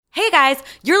Hey guys,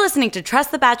 you're listening to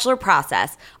Trust the Bachelor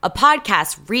Process, a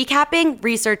podcast recapping,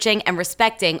 researching, and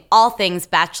respecting all things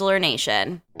Bachelor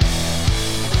Nation.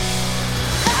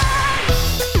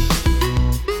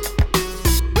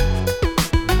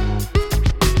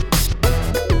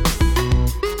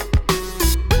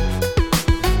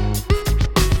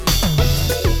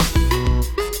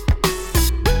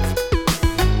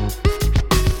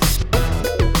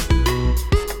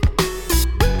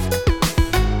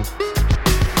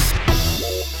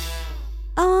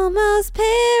 Almost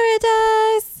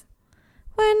paradise.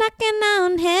 We're knocking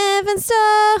on heaven's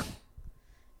door.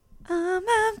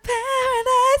 Almost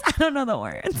paradise. I don't know the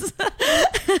words.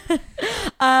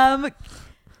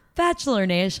 Bachelor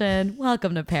Nation,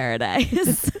 welcome to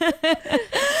paradise.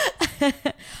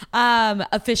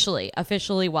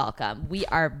 Officially welcome. We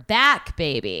are back,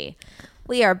 baby.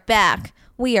 We are back.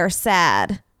 We are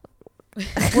sad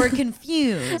We're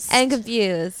confused. and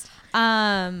confused.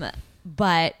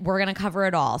 But we're going to cover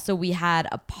it all. So we had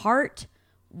a part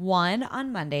 1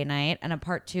 on Monday night and a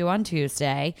part 2 on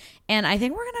Tuesday. And I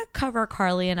think we're going to cover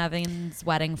Carly and Evan's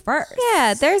wedding first.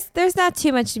 Yeah, there's not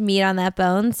too much meat on that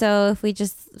bone. So if we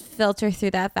just filter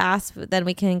through that fast, then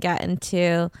we can get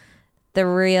into the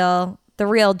real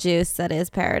juice that is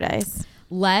paradise.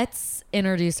 Let's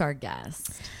introduce our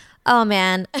guest. Oh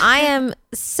man, I am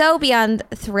so beyond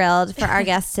thrilled for our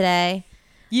guest today.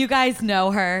 You guys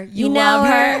know her. You know love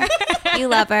her. You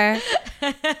love her.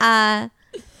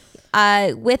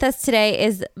 With us today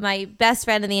is my best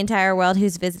friend in the entire world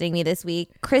who's visiting me this week,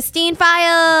 Christine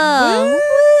File.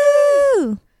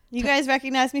 Woo! You guys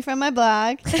recognize me from my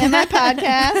blog and my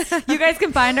podcast. You guys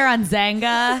can find her on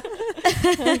Zanga.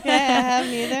 Okay, I have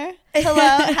neither.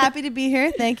 Hello, happy to be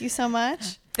here. Thank you so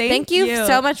much. Thank you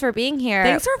so much for being here.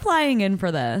 Thanks for flying in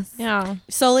for this. Yeah.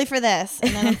 Solely for this.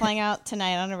 And then I'm flying out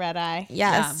tonight on a red eye. Yes.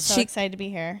 Yeah. So excited to be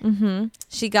here.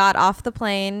 She got off the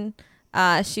plane.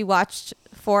 She watched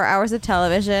 4 hours of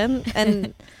television,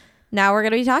 and now we're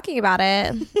going to be talking about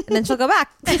it. And then she'll go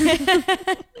back.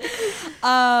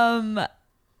 I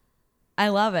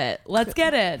love it. Let's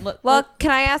get it. Well,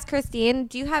 can I ask Christine,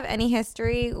 do you have any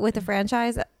history with the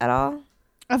franchise at all?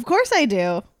 Of course I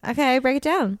do. Okay, break it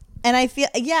down. And I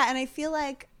feel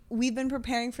like we've been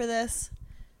preparing for this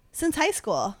since high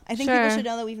school. I think Sure. people should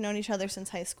know that we've known each other since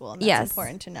high school. And that's Yes.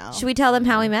 important to know. Should we tell them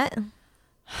how we met?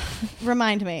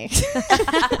 Remind me.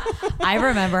 I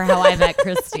remember how I met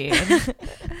Christine.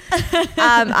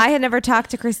 I had never talked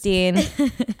to Christine.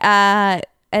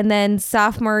 And then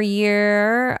sophomore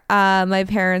year, my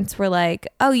parents were like,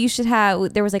 oh, you should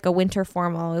have, there was like a winter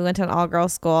formal. We went to an all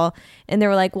girls school and they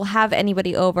were like, we'll have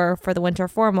anybody over for the winter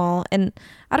formal. And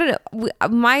I don't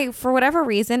know, for whatever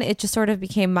reason, it just sort of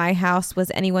became my house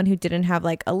was anyone who didn't have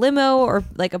like a limo or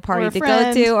like a party to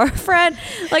go to or a friend.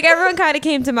 Like everyone kind of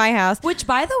came to my house. Which,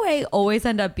 by the way, always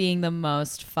end up being the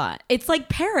most fun. It's like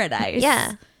paradise.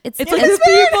 Yeah. It's like the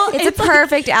people. It's a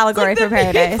perfect allegory for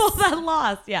paradise. People that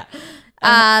lost. Yeah.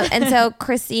 And so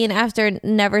Christine, after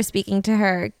never speaking to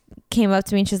her, came up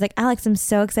to me and she was like, Alex, I'm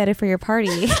so excited for your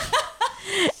party.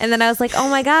 And then I was like, oh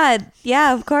my God.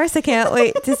 Yeah, of course. I can't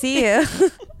wait to see you.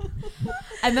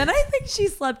 And then I think she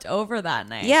slept over that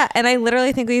night. Yeah. And I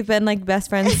literally think we've been like best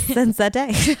friends since that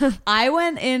day. I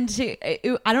went into,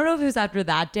 I don't know if it was after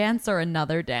that dance or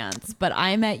another dance, but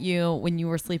I met you when you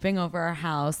were sleeping over our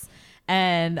house.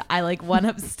 And I like went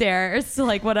upstairs to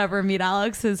like whatever, meet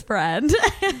Alex's friend.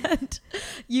 And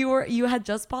you had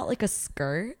just bought like a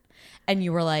skirt and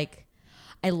you were like,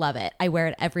 I love it. I wear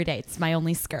it every day. It's my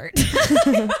only skirt.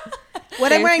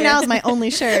 What I'm wearing now is my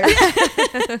only shirt.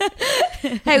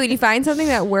 Hey, when you find something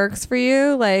that works for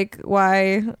you, like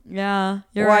why Yeah.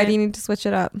 why do you need to switch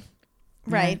it up?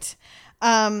 Right.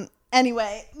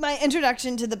 Anyway, my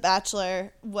introduction to The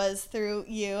Bachelor was through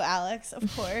you, Alex,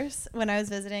 of course, when I was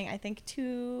visiting, I think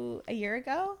a year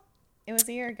ago. It was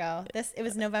a year ago. It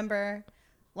was November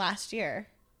last year.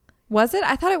 Was it?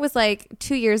 I thought it was like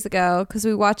 2 years ago because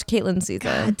we watched Caitlin's season.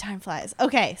 God, time flies.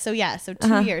 Okay, so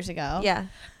 2 years ago. Yeah.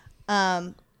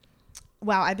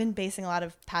 Wow, I've been basing a lot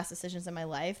of past decisions in my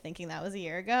life thinking that was a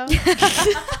year ago.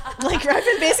 Like, I've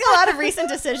been basing a lot of recent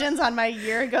decisions on my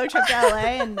year ago trip to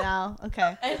LA, and now,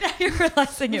 okay. And now you're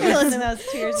realizing it I was realized that was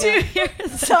 2 years ago. 2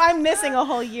 years. So I'm missing a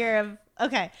whole year of,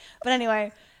 okay. But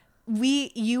anyway,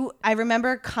 I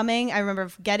remember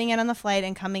getting in on the flight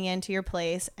and coming into your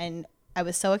place, and I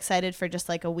was so excited for just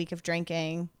like a week of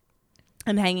drinking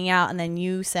and hanging out. And then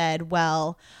you said,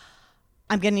 well,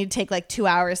 I'm going to need to take like 2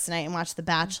 hours tonight and watch The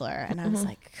Bachelor. And I was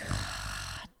like,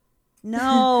 God,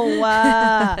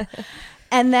 no.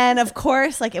 And then, of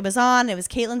course, like it was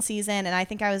Caitlin's season. And I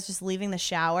think I was just leaving the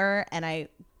shower and I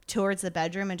towards the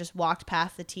bedroom and just walked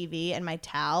past the TV and my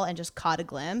towel and just caught a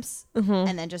glimpse Mm-hmm.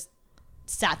 and then just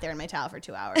sat there in my towel for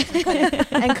 2 hours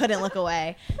and couldn't look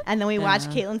away. And then we watched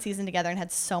Caitlyn's season together and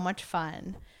had so much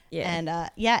fun. Yeah. And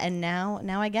and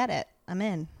now I get it. I'm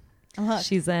in. I'm hooked.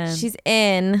 She's in. She's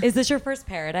in. Is this your first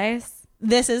Paradise?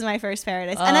 This is my first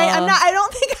Paradise, and I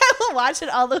don't think I will watch it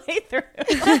all the way through.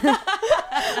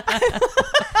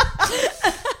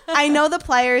 I know the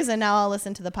players, and now I'll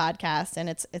listen to the podcast, and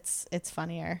it's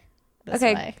funnier. This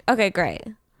way. Okay, great.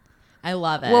 I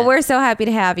love it. Well, we're so happy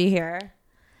to have you here.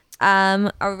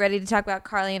 Are we ready to talk about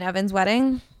Carly and Evan's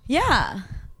wedding? Yeah.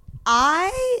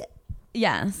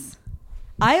 Yes.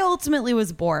 I ultimately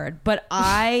was bored, but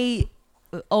I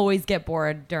always get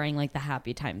bored during like the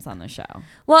happy times on the show.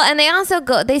 Well, and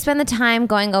they spend the time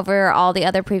going over all the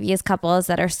other previous couples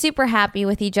that are super happy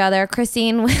with each other.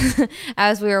 Christine,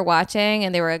 as we were watching,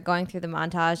 and they were going through the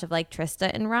montage of like Trista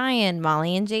and Ryan,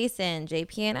 Molly and Jason,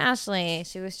 JP and Ashley.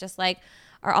 She was just like,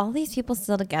 are all these people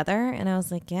still together? And I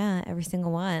was like, yeah, every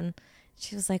single one.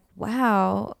 She was like,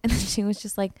 wow. And she was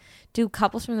just like, do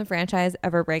couples from the franchise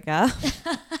ever break up?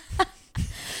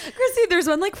 Chrissy, there's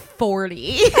one like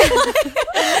 40.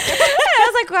 I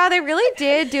was like, wow, they really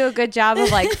did do a good job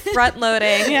of like front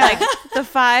loading like the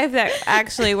 5 that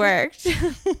actually worked.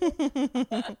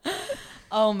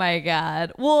 Oh my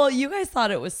God. Well, you guys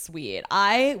thought it was sweet.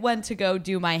 I went to go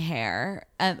do my hair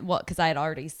and because I had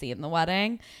already seen the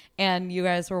wedding, and you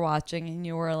guys were watching, and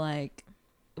you were like,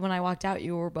 when I walked out,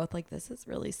 you were both like, this is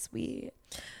really sweet.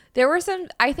 There were some,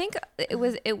 I think it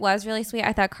was really sweet.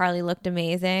 I thought Carly looked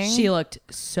amazing. She looked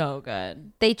so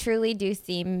good. They truly do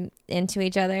seem into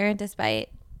each other despite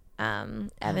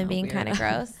Evan being kind of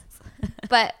gross.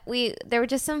 But there were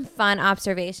just some fun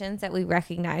observations that we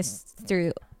recognized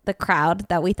through the crowd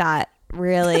that we thought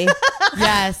really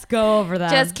Yes, go over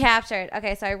that. just captured.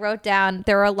 Okay, so I wrote down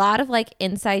there were a lot of like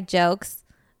inside jokes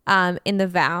in the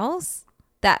vows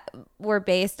that were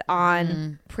based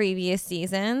on previous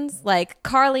seasons. Like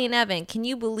Carly and Evan, can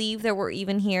you believe that we're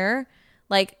even here?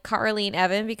 Like Carly and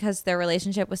Evan, because their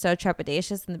relationship was so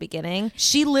trepidatious in the beginning.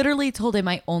 She literally told him,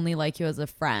 I only like you as a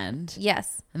friend.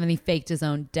 Yes. And then he faked his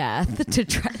own death to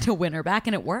try to win her back,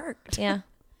 and it worked. Yeah.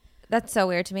 That's so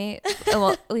weird to me.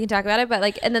 Well, we can talk about it, but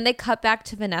like, and then they cut back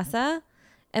to Vanessa,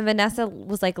 and Vanessa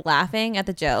was like laughing at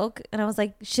the joke, and I was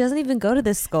like, she doesn't even go to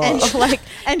this school.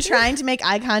 And trying to make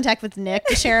eye contact with Nick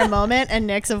to share a moment, and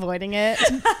Nick's avoiding it.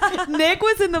 Nick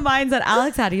was in the minds that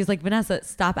Alex had. He was like, Vanessa,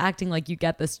 stop acting like you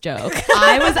get this joke.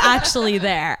 I was actually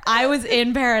there. I was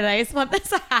in Paradise when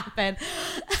this happened.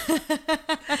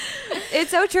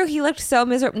 It's so true. He looked so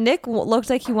miserable. Nick looked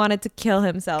like he wanted to kill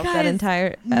himself that Guys,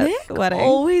 entire Nick wedding.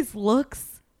 always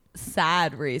looks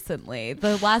sad recently.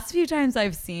 The last few times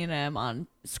I've seen him on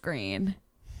screen,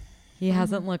 he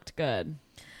hasn't looked good.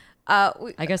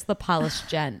 I guess the polished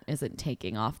gent isn't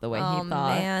taking off the way he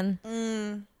thought.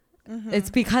 Man. It's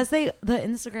because the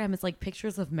Instagram is like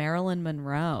pictures of Marilyn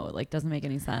Monroe. Like, doesn't make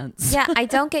any sense. Yeah, I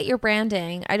don't get your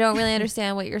branding. I don't really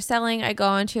understand what you're selling. I go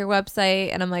onto your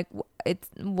website and I'm like,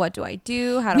 what do I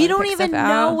do? How do We I don't pick even stuff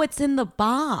know out? what's in the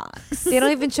box. They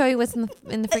don't even show you what's in the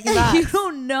freaking box. You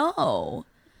don't know.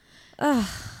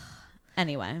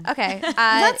 Anyway. Okay.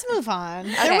 Let's move on.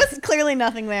 Okay. There was clearly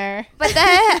nothing there. But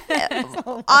then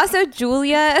also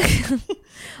Julia,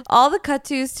 all the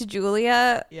cut-tos to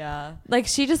Julia, Yeah. like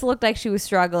she just looked like she was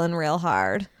struggling real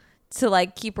hard to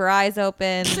like keep her eyes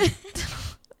open.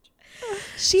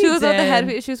 She was on the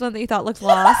head. She was one that you thought looked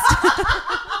lost.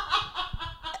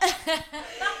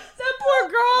 That poor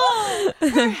girl.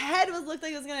 Her head looked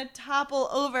like it was gonna topple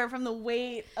over from the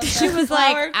weight of She the was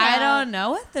flower like, I crown. don't know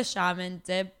what the shaman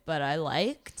did, but I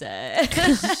liked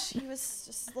it. She was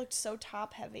just looked so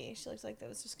top heavy. She looked like that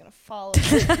was just gonna fall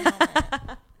over. At the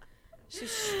moment. She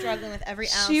was struggling with every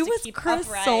ounce She to was keep Chris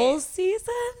upright. Soul's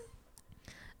season?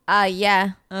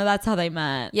 Yeah. Oh, that's how they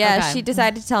met. Yeah, Okay. she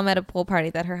decided to tell him at a pool party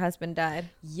that her husband died.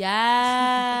 Yes.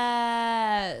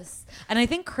 And I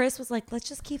think Chris was like, let's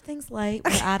just keep things light.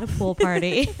 We're at a pool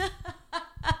party.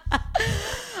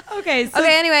 Okay, so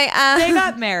Okay, anyway. they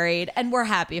got married, and we're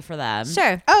happy for them.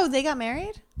 Sure. Oh, they got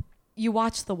married? You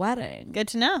watched the wedding. Good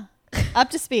to know. Up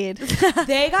to speed.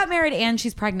 They got married, and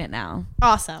she's pregnant now.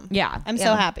 Awesome. Yeah. I'm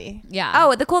so happy. Yeah.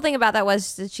 Oh, the cool thing about that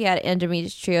was that she had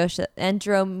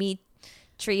endometriosis,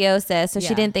 so she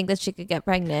Yeah. didn't think that she could get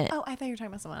pregnant. Oh, I thought you were talking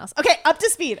about someone else. Okay, up to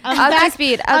speed. I'm Up to back.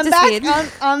 speed, up I'm to back speed.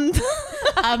 I'm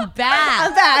back.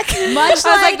 I'm back. Much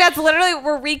I was like, that's literally,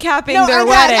 we're recapping No, their I'm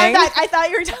wedding. back. I thought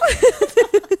you were talking.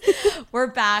 We're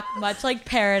back, much like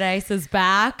Paradise is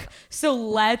back. So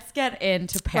let's get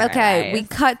into Paradise. Okay, we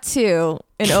cut to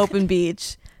an open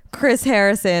beach. Chris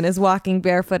Harrison is walking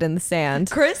barefoot in the sand.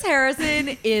 Chris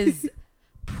Harrison is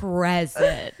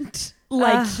present.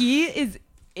 Like he is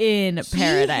in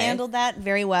paradise. He handled that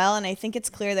very well, and I think it's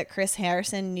clear that Chris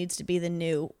Harrison needs to be the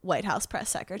new White House press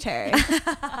secretary.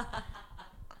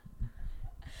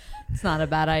 It's not a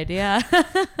bad idea.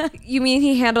 You mean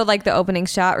he handled like the opening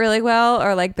shot really well,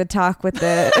 or like the talk with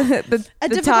the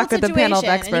the talk with the panel of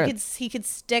experts? And he could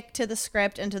stick to the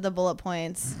script and to the bullet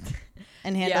points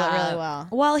and handle it really well.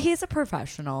 Well, he's a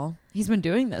professional. He's been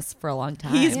doing this for a long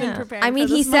time. He's been preparing. I mean,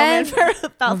 for he this moment said- for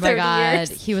about oh my 30 God.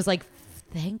 years. He was like,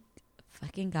 thank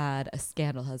fucking God a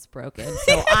scandal has broken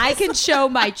so I can show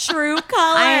my true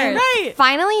colors. Right.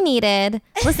 Finally needed.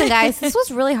 Listen, guys, this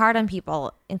was really hard on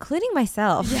people, including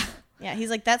myself. Yeah,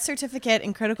 he's like, that certificate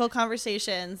in critical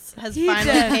conversations has He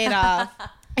finally did. paid off.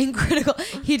 And critical.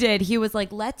 He did. He was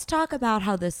like, let's talk about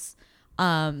how this,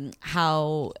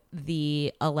 how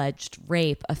the alleged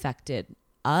rape affected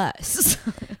us.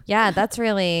 Yeah, that's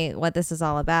really what this is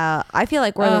all about. I feel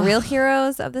like we're the real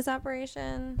heroes of this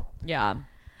operation. Yeah.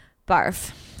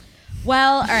 Barf.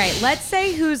 Well, all right. Let's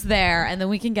say who's there, and then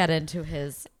we can get into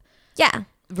his Yeah.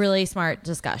 really smart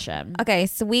discussion. Okay,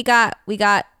 so we got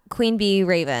Queen Bee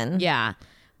Raven. Yeah.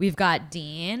 We've got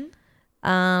Dean,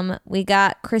 We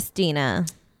got Christina,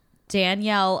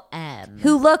 Danielle M.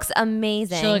 who looks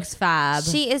amazing. She looks fab.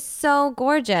 She is so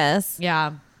gorgeous.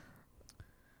 Yeah.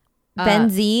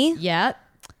 Benzie. Yep.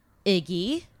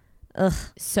 Iggy. Ugh.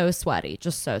 So sweaty.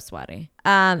 Just so sweaty.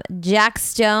 Jack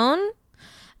Stone.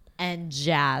 And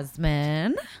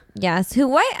Jasmine. Yes, who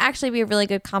might actually be a really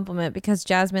good compliment because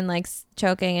Jasmine likes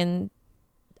choking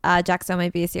and Jack Stone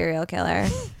might be a serial killer.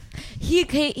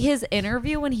 His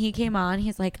interview when he came on,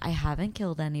 he's like, I haven't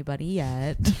killed anybody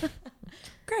yet.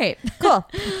 Great. Cool.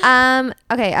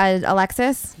 Okay,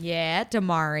 Alexis. Yeah,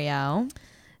 DeMario.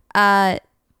 I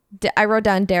wrote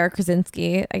down Derek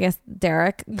Krasinski. I guess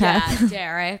Derek. Yeah,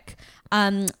 Derek.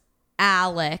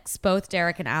 Alex. Both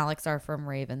Derek and Alex are from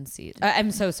Raven season. I'm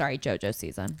so sorry, JoJo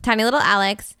season. Tiny little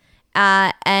Alex.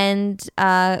 And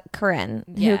Corinne,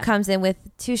 who Yeah. comes in with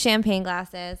 2 champagne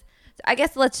glasses. So I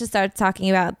guess let's just start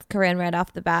talking about Corinne right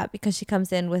off the bat because she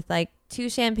comes in with like 2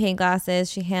 champagne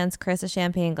glasses. She hands Chris a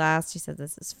champagne glass. She says,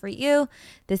 "This is for you.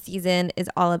 This season is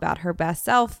all about her best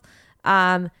self.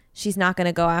 She's not going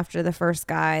to go after the first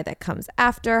guy that comes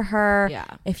after her. Yeah.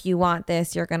 If you want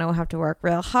this, you're going to have to work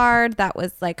real hard." That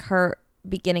was like her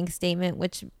beginning statement,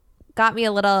 which got me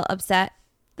a little upset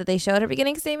that they showed her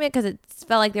beginning statement because it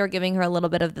felt like they were giving her a little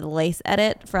bit of the Lace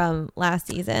edit from last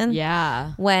season.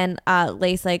 Yeah. When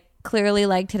Lace like clearly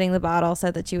liked hitting the bottle,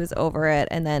 said that she was over it,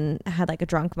 and then had like a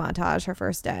drunk montage her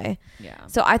first day. Yeah.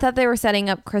 So I thought they were setting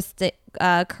up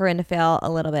Corinne to fail a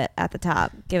little bit at the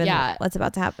top, given what's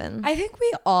about to happen. I think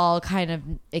we all kind of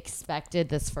expected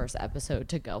this first episode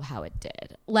to go how it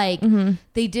did. Like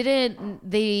they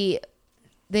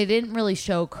didn't really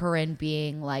show Corinne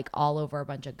being like all over a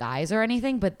bunch of guys or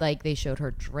anything, but like they showed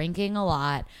her drinking a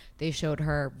lot. They showed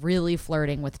her really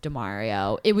flirting with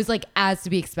DeMario. It was like as to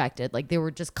be expected. Like they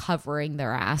were just covering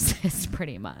their asses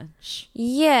pretty much.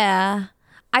 Yeah.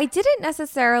 I didn't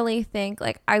necessarily think,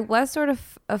 like, I was sort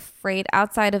of afraid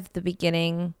outside of the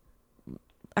beginning,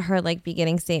 her like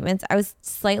beginning statements. I was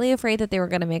slightly afraid that they were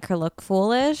going to make her look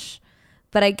foolish,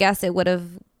 but I guess it would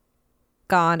have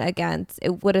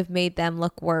it would have made them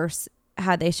look worse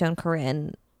had they shown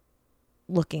Corinne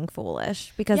looking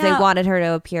foolish because they wanted her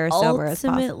to appear as sober as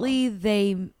possible. Ultimately,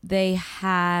 they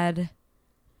had,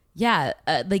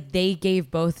 like they gave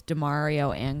both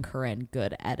DeMario and Corinne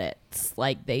good edits.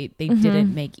 Like they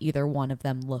didn't make either one of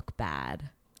them look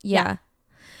bad. Yeah.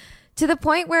 To the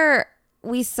point where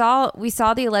we saw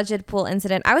the alleged pool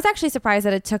incident. I was actually surprised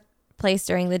that it took place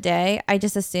during the day. I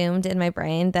just assumed in my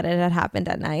brain that it had happened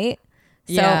at night.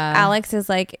 So Alex is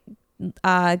like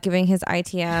giving his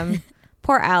ITM.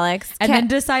 Poor Alex. And then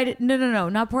decided, no,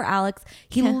 not poor Alex.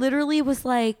 He literally was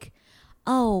like,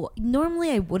 oh,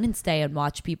 normally I wouldn't stay and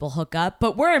watch people hook up,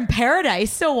 but we're in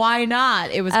paradise, so why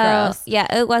not? It was gross. Yeah,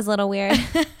 it was a little weird.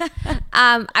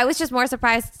 I was just more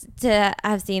surprised to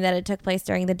have seen that it took place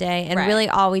during the day. And really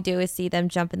all we do is see them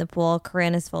jump in the pool.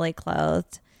 Corinne is fully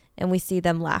clothed. And we see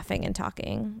them laughing and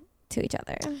talking to each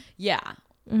other. Yeah.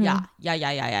 Yeah.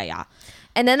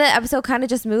 And then the episode kind of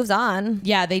just moves on.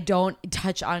 Yeah, they don't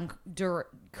touch on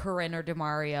Corinne or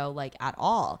DeMario like at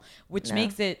all, which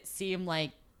makes it seem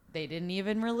like they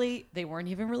weren't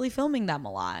even really filming them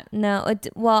a lot. No,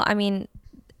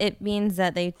 it means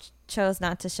that they chose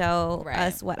not to show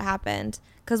us what happened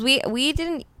because we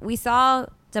saw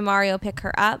DeMario pick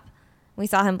her up, we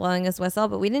saw him blowing his whistle,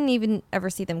 but we didn't even ever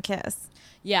see them kiss.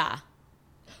 Yeah,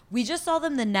 we just saw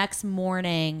them the next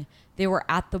morning. They were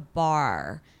at the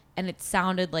bar and it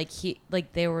sounded like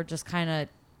they were just kind of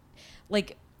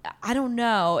like, I don't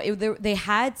know. They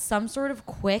had some sort of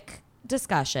quick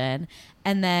discussion,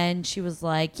 and then she was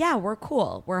like, yeah, we're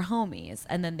cool, we're homies,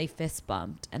 and then they fist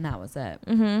bumped, and that was it.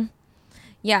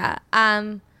 Yeah.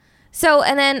 So,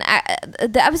 and then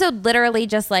the episode literally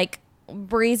just like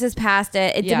breezes past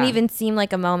it. It didn't even seem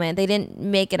like a moment. They didn't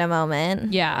make it a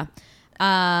moment. Yeah.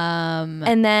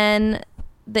 And then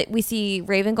we see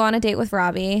Raven go on a date with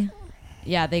Robbie.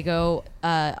 Yeah, they go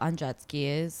on jet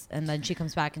skis, and then she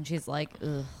comes back and she's like,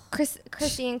 ugh.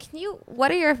 Christine,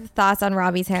 what are your thoughts on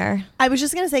Robbie's hair? I was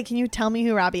just gonna say, can you tell me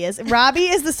who Robbie is? Robbie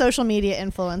is the social media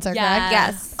influencer, correct?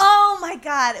 Yes. Oh my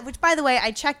God. Which, by the way,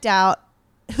 I checked out.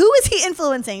 Who is he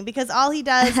influencing? Because all he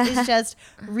does is just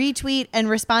retweet and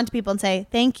respond to people and say,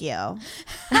 thank you.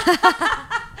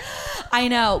 I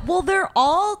know. Well, they're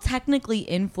all technically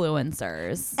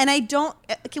influencers. And I don't,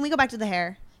 can we go back to the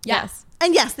hair? Yes.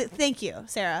 And yes, thank you,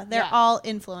 Sarah. They're Yeah. all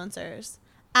influencers.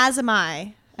 As am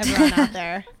I, everyone out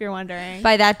there, if you're wondering.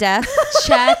 By that death.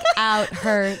 Check out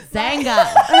her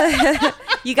Zanga.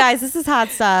 You guys, this is hot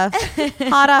stuff.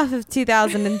 Hot off of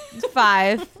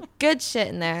 2005. Good shit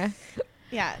in there.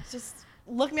 Yeah, just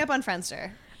look me up on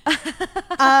Friendster.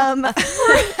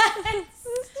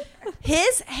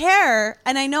 His hair,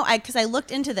 and I know because I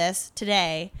looked into this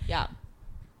today Yeah.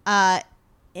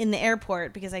 in the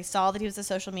airport because I saw that he was a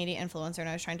social media influencer and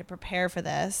I was trying to prepare for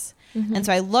this. And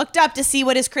so I looked up to see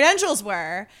what his credentials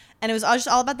were, and it was just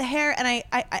all about the hair, and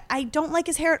I don't like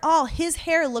his hair at all. His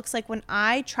hair looks like when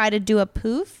I try to do a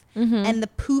poof and the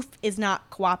poof is not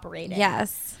cooperating.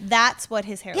 Yes. That's what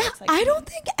his hair Yeah, looks like. I don't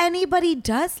think anybody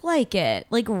does like it.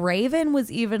 Like Raven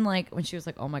was even like, when she was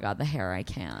like, oh my God, the hair, I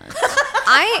can't.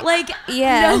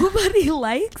 Nobody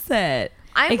likes it.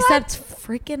 Except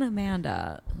freaking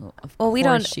Amanda. Of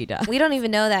course she does. We don't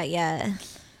even know that yet.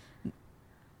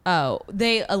 Oh,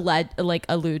 they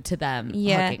allude to them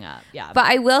hooking up. Yeah. But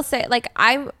I will say, like,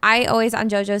 I always on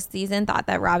JoJo's season thought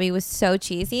that Robbie was so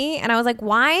cheesy, and I was like,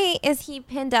 why is he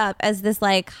pinned up as this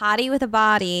like hottie with a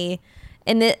body?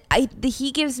 And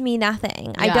he gives me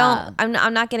nothing. Yeah. I'm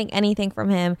not getting anything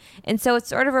from him, and so it's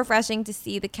sort of refreshing to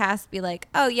see the cast be like,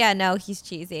 oh yeah, no, he's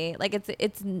cheesy. Like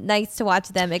it's nice to watch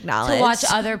them acknowledge, to watch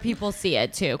other people see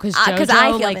it too, because I JoJo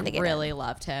feel like vindicated. really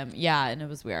loved him. Yeah, and it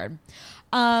was weird.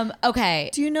 Okay.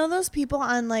 Do you know those people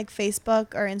on like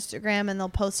Facebook or Instagram and they'll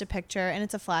post a picture and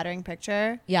it's a flattering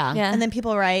picture? Yeah. Yeah. And then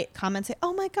people write comments, say,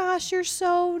 oh my gosh, you're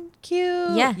so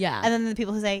cute. Yeah. Yeah. And then the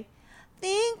people who say,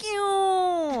 thank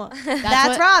you. That's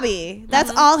what- Robbie.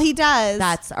 That's all he does.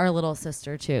 That's our little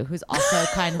sister too, who's also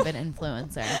kind of an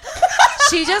influencer.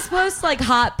 She just posts like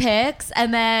hot pics,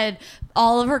 and then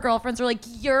all of her girlfriends were like,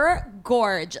 you're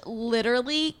gorge.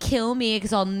 Literally kill me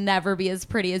because I'll never be as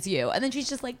pretty as you. And then she's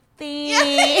just like,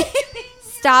 thanks.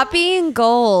 Stop being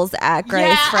goals at Grace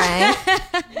Yeah. Frank.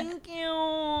 Thank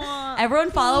you.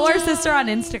 Everyone follow our sister on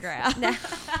Instagram.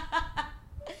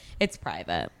 It's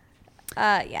private.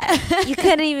 Yeah, you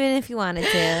couldn't even if you wanted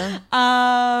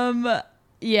to.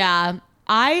 Yeah.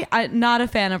 I'm not a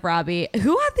fan of Robbie.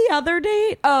 Who had the other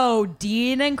date? Oh,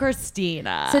 Dean and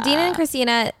Christina. So Dean and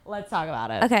Christina. Let's talk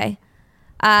about it. Okay.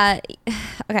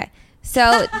 Okay.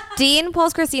 So Dean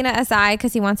pulls Christina aside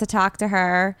because he wants to talk to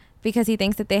her because he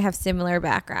thinks that they have similar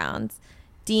backgrounds.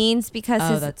 Dean's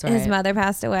because that's his right. mother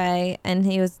passed away and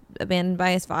he was abandoned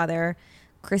by his father.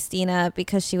 Christina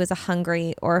because she was a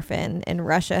hungry orphan in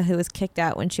Russia who was kicked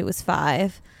out when she was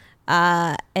 5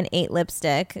 and ate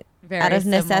lipstick out of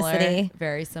necessity.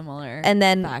 Very similar. And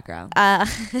then background.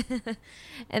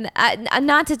 and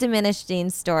not to diminish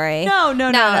Dean's story. No.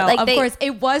 Like of course,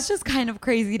 it was just kind of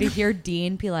crazy to hear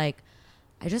Dean be like,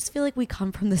 I just feel like we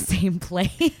come from the same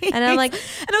place. And I'm like,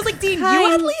 and I was like, Dean,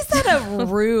 you at least had a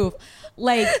roof.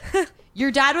 Like, your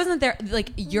dad wasn't there.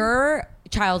 Like, your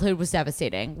childhood was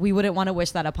devastating. We wouldn't want to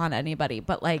wish that upon anybody.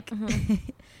 But like,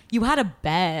 you had a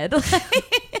bed.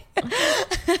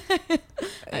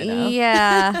 I know.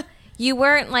 Yeah. You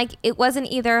weren't like, it wasn't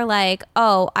either like,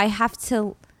 oh, I have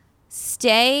to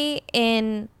stay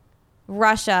in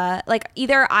Russia. Like,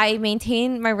 either I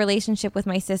maintain my relationship with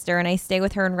my sister and I stay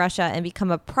with her in Russia and become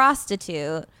a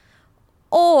prostitute,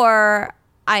 or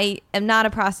I am not a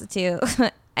prostitute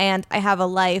and I have a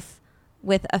life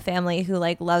with a family who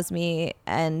like loves me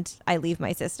and I leave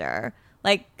my sister.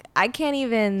 Like, I can't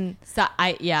even. So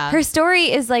Her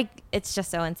story is like, it's just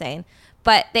so insane.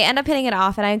 But they end up hitting it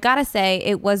off, and I gotta say,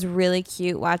 it was really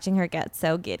cute watching her get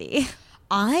so giddy.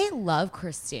 I love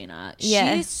Christina.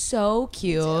 Yeah. She's so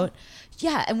cute.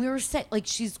 Yeah, and we were saying, like,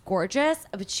 she's gorgeous,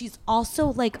 but she's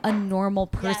also like a normal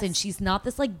person. Yes. She's not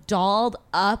this like dolled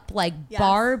up like Yes.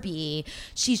 Barbie.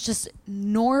 She's just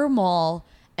normal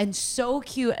and so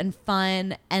cute and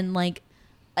fun and like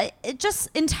just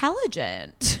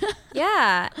intelligent.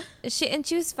 Yeah, she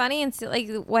was funny and like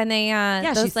when they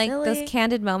she's those silly.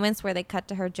 candid moments where they cut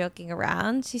to her joking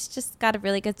around. She's just got a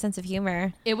really good sense of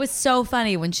humor. It was so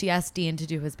funny when she asked Dean to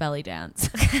do his belly dance.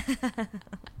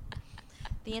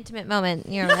 The intimate moment,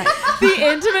 you're right. The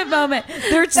intimate moment.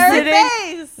 They're Third sitting.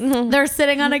 base. They're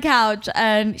sitting on a couch,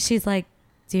 and she's like,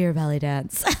 "Do your belly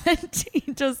dance," and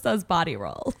he just does body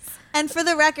rolls. And for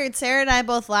the record, Sarah and I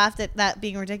both laughed at that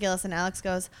being ridiculous, and Alex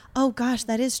goes, "Oh gosh,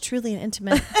 that is truly an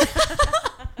intimate."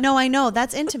 No, I know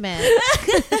that's intimate.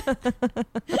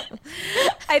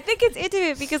 I think it's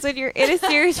intimate because when you're in a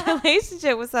serious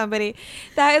relationship with somebody,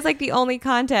 that is like the only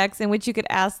context in which you could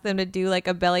ask them to do like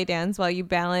a belly dance while you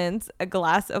balance a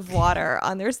glass of water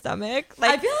on their stomach. I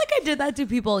Like, feel like I did that to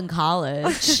people in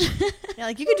college. Yeah,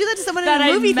 like you could do that to someone in that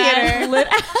a movie met theater.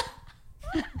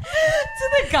 to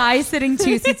the guy sitting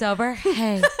 2 seats over.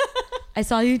 Hey, I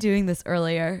saw you doing this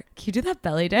earlier. Can you do that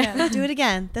belly dance? Yeah, do it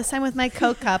again. This time with my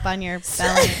Coke cup on your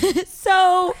belly.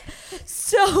 So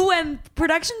when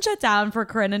production shut down for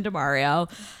Corinne and DeMario,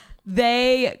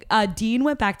 Dean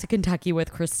went back to Kentucky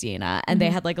with Christina, and they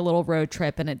had like a little road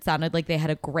trip, and it sounded like they had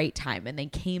a great time. And they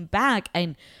came back,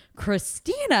 and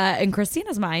in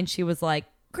Christina's mind, she was like,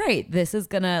 great, this is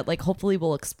gonna like, hopefully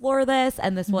we'll explore this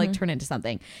and this will like turn into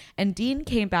something. And Dean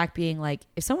came back being like,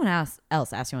 if someone else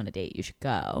asks you on a date, you should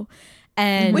go.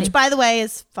 And Which, by the way,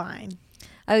 is fine.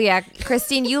 oh yeah,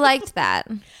 Christine, you liked that.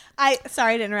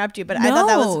 Sorry to interrupt you, but I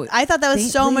thought that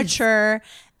was so please. mature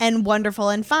and wonderful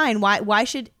and fine. Why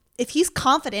should, if he's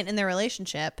confident in their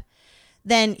relationship,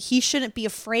 then he shouldn't be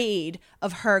afraid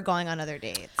of her going on other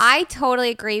dates. I totally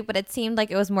agree, but it seemed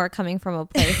like it was more coming from a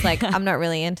place like I'm not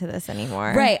really into this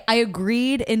anymore. right, I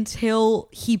agreed until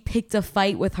he picked a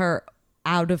fight with her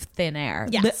out of thin air.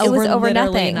 Yes. It was over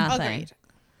literally nothing. Agreed.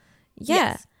 Yeah.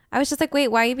 Yes. I was just like, wait,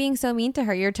 why are you being so mean to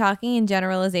her? You're talking in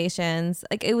generalizations.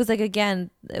 Like it was like,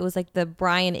 again, it was like the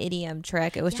Brian idiom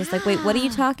trick. It was just like, wait, what are you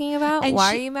talking about? And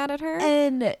Why she- are you mad at her?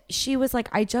 And she was like,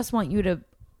 I just want you to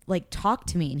like talk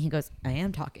to me. And he goes, I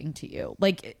am talking to you.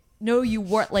 Like, no, you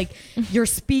weren't, like, you're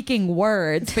speaking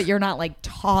words, but you're not like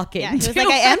talking. Yeah, he was to like,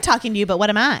 I am talking to you, but what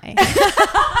am I?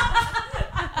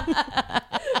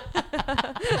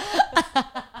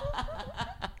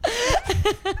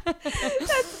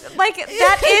 Like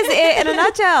that is it in a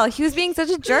nutshell. He was being such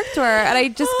a jerk to her, and I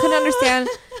just couldn't understand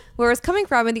where it was coming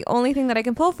from. And the only thing that I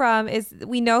can pull from is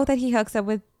we know that he hooks up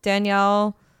with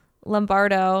Danielle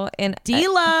Lombardo in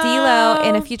D-Lo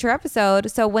in a future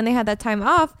episode. So when they had that time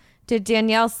off, did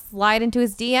Danielle slide into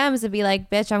his DMs and be like,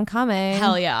 "Bitch, I'm coming"?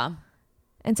 Hell yeah.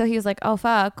 And so he was like, "Oh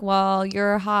fuck, well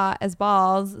you're hot as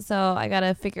balls, so I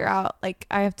gotta figure out like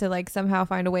I have to like somehow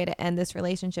find a way to end this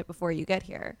relationship before you get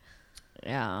here."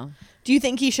 Yeah. Do you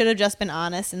think he should have just been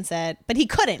honest and said, but he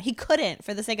couldn't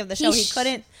for the sake of the show, he sh-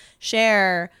 couldn't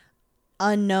share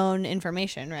unknown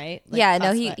information, right? Like, Yeah,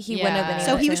 no, classified. he wouldn't have been.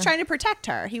 So able he was to. trying to protect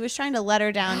her. He was trying to let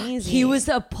her down easy. He was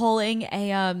pulling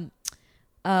a,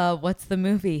 what's the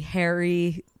movie?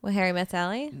 Harry. Well, Harry Met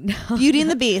Sally. Beauty and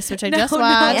the Beast, which I No, just no,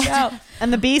 watched. no.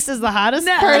 And the Beast is the hottest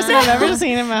No. person I've ever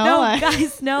seen in my whole No, life.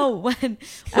 guys, no.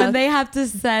 When they have to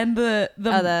send the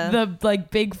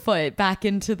like Bigfoot back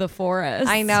into the forest.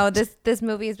 I know this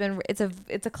movie has been it's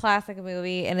a classic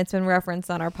movie and it's been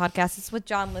referenced on our podcast. It's with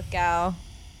John Lithgow.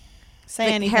 Say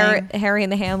Like anything. Harry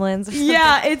and the Hamlins. Or something.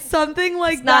 Yeah, it's something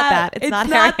like It's not that. It's not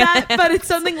Harry that, and but it's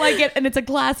something like it, and it's a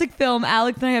classic film.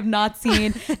 Alex and I have not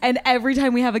seen, and every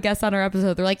time we have a guest on our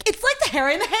episode, they're like, "It's like the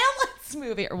Harry and the Hamlins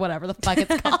movie," or whatever the fuck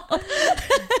it's called.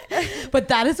 But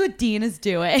that is what Dean is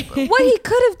doing. What he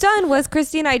could have done was,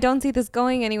 Christine, I don't see this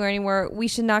going anywhere anymore. We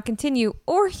should not continue.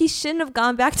 Or he shouldn't have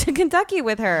gone back to Kentucky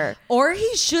with her. Or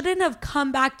he shouldn't have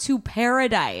come back to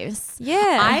paradise. Yeah.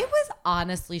 I was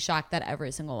honestly shocked that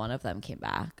every single one of them came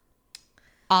back.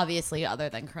 Obviously, other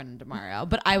than Corinne and DeMario,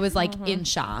 but I was like in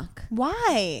shock.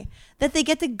 Why? That they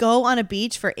get to go on a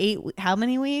beach for how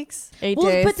many weeks? 8 Well,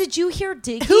 days. but did you hear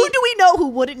Diggy? Who do we know who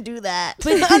wouldn't do that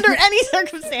under any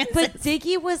circumstances? But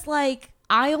Diggy was like,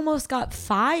 I almost got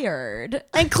fired.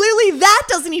 And clearly that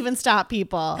doesn't even stop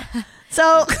people.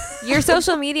 So Your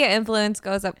social media influence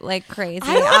goes up like crazy.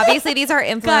 Obviously, these are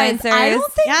influencers. Guys, I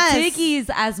don't think Yes. Diggy's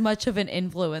as much of an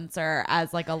influencer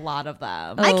as like a lot of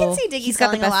them. I can Oh, see Diggy he's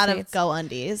got the selling a best lot of tweets. Go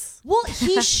Undies. Well,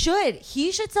 he should.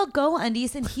 He should sell Go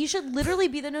Undies, and he should literally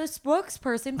be the new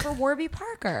spokesperson for Warby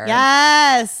Parker.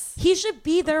 Yes. He should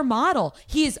be their model.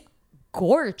 He's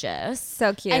gorgeous.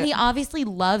 So cute. And he obviously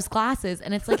loves glasses,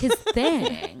 and it's like his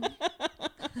thing.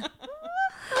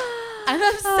 I'm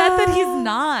upset that he's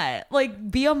not.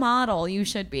 Like, be a model. You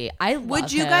should be. I love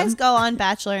Would you him. guys go on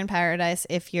Bachelor in Paradise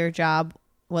if your job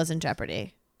was in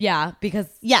jeopardy? Yeah, because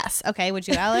Yes. Okay. Would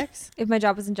you, Alex? If my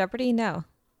job was in jeopardy, no.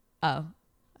 oh.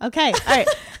 Okay. All right.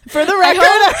 For the record,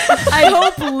 I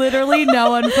hope literally no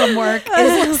one from work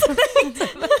is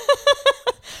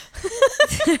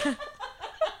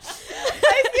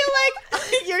I feel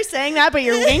like you're saying that, but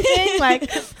you're winking. Like,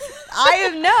 I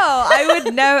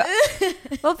would know.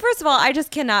 Well, first of all, I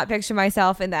just cannot picture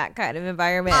myself in that kind of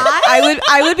environment.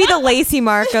 I would be the Lacey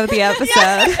Mark of the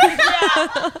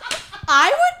episode. I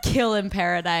would kill in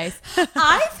paradise. I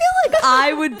feel like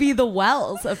I would be the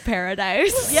Wells of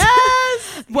paradise.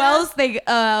 yes. Wells,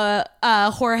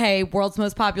 Jorge, world's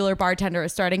most popular bartender,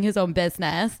 is starting his own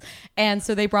business, and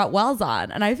so they brought Wells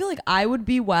on, and I feel like I would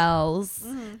be Wells.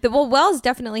 Well, Wells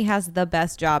definitely has the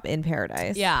best job in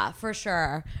paradise. Yeah, for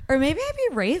sure. Or maybe I'd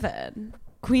be Raven,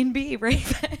 Queen Bee,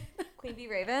 Raven. Queen Bee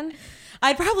Raven.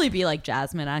 I'd probably be like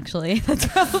Jasmine. Actually, that's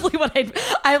probably what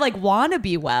I like. Want to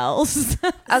be Wells.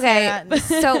 Okay,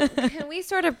 so can we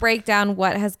sort of break down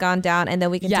what has gone down, and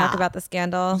then we can talk about the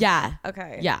scandal? Yeah.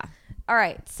 Okay. Yeah. All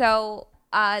right. So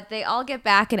they all get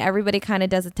back, and everybody kind of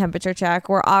does a temperature check.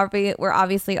 We're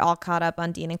obviously all caught up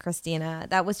on Dean and Christina.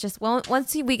 That was just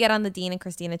once we get on the Dean and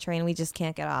Christina train, we just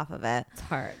can't get off of it. It's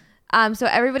hard. So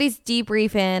everybody's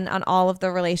debriefing on all of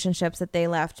the relationships that they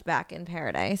left back in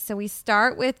paradise. So we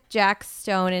start with Jack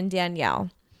Stone and Danielle.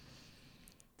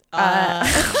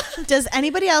 Does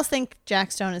anybody else think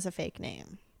Jack Stone is a fake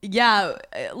name? Yeah,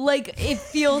 like it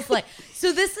feels like.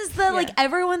 So this is the like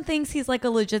everyone thinks he's like a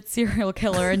legit serial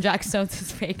killer, and Jack Stone's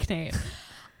his fake name.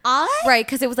 Right,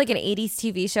 because it was like an 80s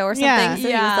TV show or something. Yeah. So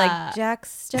he was like, Jack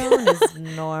Stone is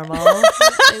normal.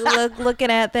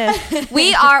 Looking at this.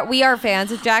 We are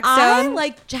fans of Jack I Stone.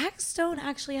 like Jack Stone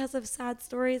actually has a sad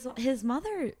story. His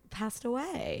mother passed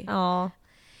away Oh.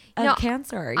 of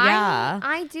cancer. Yeah.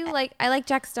 I like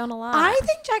Jack Stone a lot. I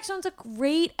think Jack Stone's a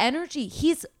great energy.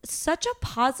 He's such a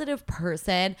positive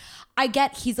person. I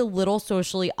get he's a little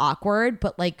socially awkward,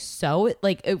 but like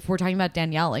if we're talking about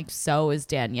Danielle, like so is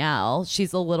Danielle.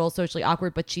 She's a little socially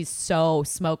awkward, but she's so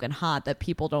smoking hot that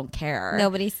people don't care. True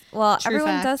everyone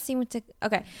fact. does seem to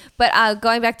okay. But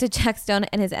going back to Jack Stone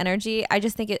and his energy, I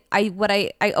just think I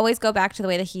always go back to the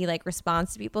way that he like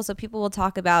responds to people. So people will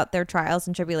talk about their trials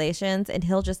and tribulations, and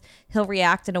he'll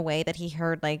react in a way that he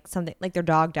heard like something like their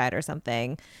dog died or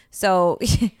something. So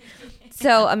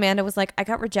so Amanda was like, I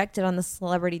got rejected on the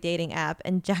celebrity dating app,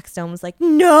 and Jack Stone was like,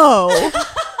 no.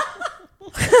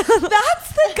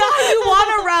 That's the guy you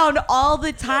want around all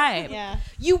the time. Yeah.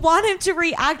 You want him to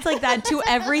react like that to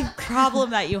every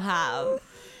problem that you have.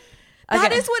 That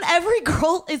Okay. is what every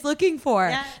girl is looking for.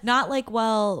 Yes. Not like,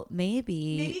 well,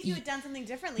 maybe. Maybe if you had done something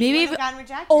differently, Maybe you if- wouldn't have gotten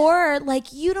rejected. Or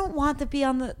like you don't want to be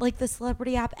on the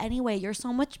celebrity app anyway. You're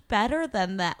so much better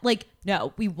than that. Like,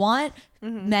 no, we want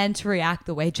men to react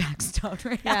the way Jack Stone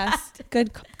reacts. yes,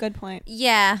 good point.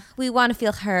 Yeah, we want to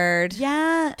feel heard.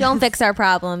 Yeah. Don't fix our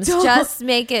problems. Don't. Just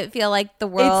make it feel like the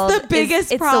world. It's the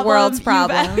biggest it's problem. the world's you've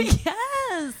problem. ever-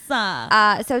 yes.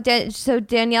 So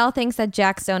Danielle thinks that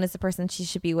Jack Stone is the person she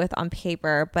should be with on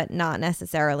paper, but not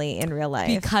necessarily in real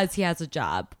life. Because he has a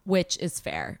job, which is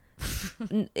fair.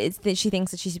 She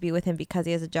thinks that she should be with him because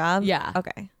he has a job. Yeah.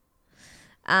 Okay.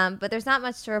 But there's not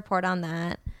much to report on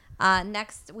that.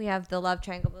 Next, we have the love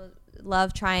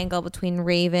triangle between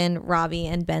Raven, Robbie,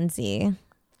 and Benzie.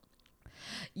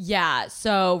 Yeah,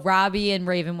 so Robbie and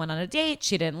Raven went on a date.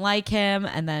 She didn't like him.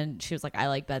 And then she was like, I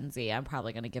like Benzie. I'm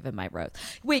probably going to give him my rose.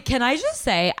 Wait, can I just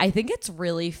say, I think it's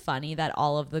really funny that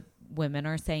all of the women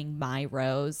are saying my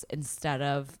rose instead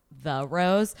of the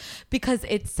rose. Because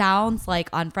it sounds like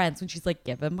on Friends when she's like,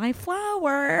 give him my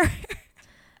flower.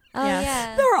 Oh, Yes.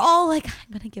 yeah. They're all like, I'm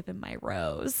going to give him my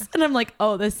rose. And I'm like,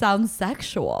 oh, this sounds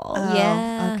sexual.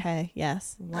 Yeah. Okay.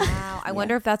 Yes. Wow. I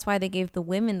wonder if that's why they gave the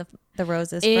women the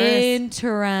roses first.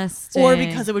 Interesting. Or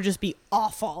because it would just be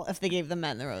awful if they gave the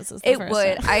men the roses. The It first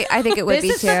would. time. I think it would This be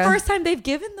is too. the first time they've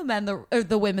given the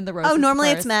women the roses. Oh, normally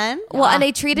first. it's men. Well, and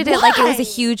they treated it like it was a Why?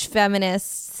 huge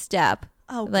feminist step.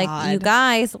 Oh, like God. you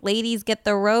guys, ladies get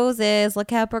the roses.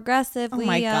 Look how progressive Oh we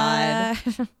my are.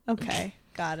 God. Okay,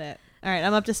 got it. All right,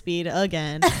 I'm up to speed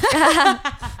again.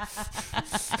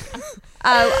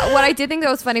 What I did think that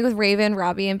was funny with Raven,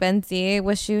 Robbie, and Benzie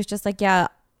was she was just like, yeah,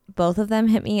 both of them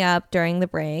hit me up during the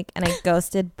break, and I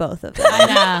ghosted both of them. I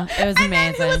know. It was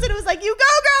amazing. It was like, you go,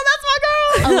 girl. That's my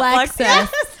girl. Alexis.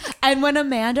 Yes. And when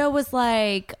Amanda was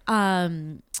like,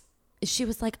 she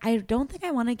was like, I don't think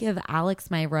I want to give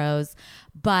Alex my rose,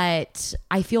 but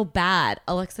I feel bad.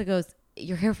 Alexa goes,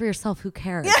 you're here for yourself. Who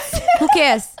cares? Who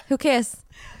cares? Who cares?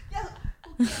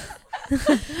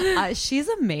 She's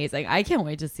amazing. I can't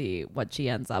wait to see what she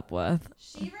ends up with.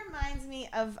 She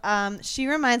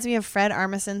reminds me of Fred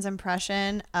Armisen's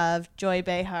impression of Joy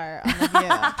Behar on The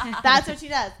View. That's what she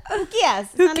does. Who cares?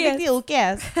 It's not a big deal. Who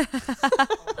cares?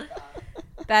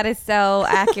 That is so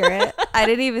accurate. I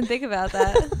didn't even think about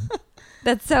that.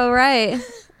 That's so right.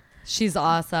 She's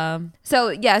awesome. So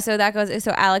yeah, so that goes.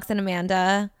 So Alex and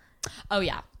Amanda. Oh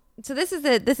yeah. So this is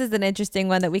an interesting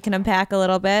one that we can unpack a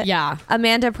little bit. Yeah.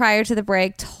 Amanda, prior to the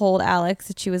break, told Alex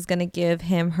that she was going to give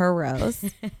him her rose.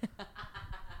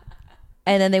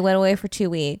 And then they went away for 2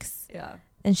 weeks. Yeah.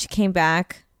 And she came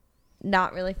back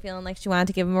not really feeling like she wanted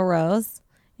to give him a rose.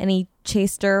 And he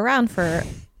chased her around for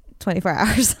 24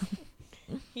 hours.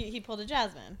 He pulled a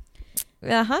Jasmine.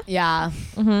 Uh-huh. Yeah.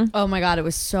 Mm-hmm. Oh my God, it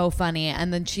was so funny.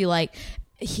 And then he's like,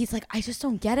 I just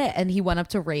don't get it. And he went up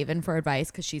to Raven for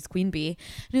advice because she's Queen Bee.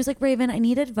 And he was like, Raven, I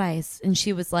need advice. And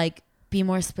she was like, be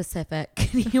more specific.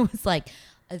 And he was like,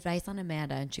 advice on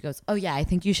Amanda. And she goes, oh yeah, I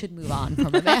think you should move on from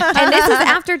Amanda. And this is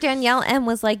after Danielle M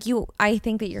was like, I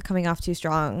think that you're coming off too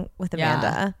strong with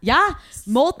Amanda. Yeah.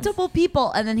 Multiple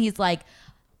people. And then he's like,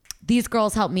 these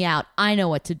girls help me out. I know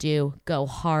what to do. Go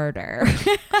harder.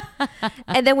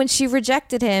 And then when she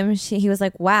rejected him, he was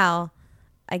like, wow,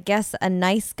 I guess a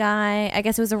nice guy. I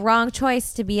guess it was a wrong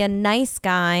choice to be a nice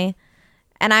guy.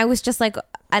 And I was just like,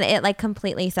 and it like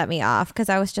completely set me off because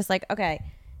I was just like, okay,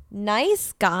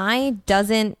 nice guy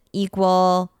doesn't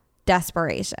equal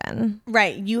desperation.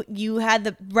 Right. You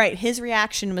had his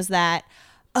reaction was that,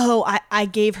 oh, I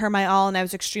gave her my all and I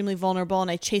was extremely vulnerable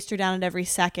and I chased her down at every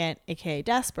second, aka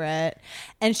desperate,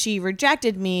 and she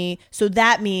rejected me. So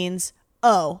that means,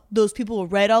 oh, those people were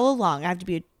right all along. I have to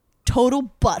be a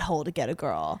total butthole to get a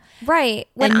girl. Right.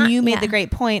 You made the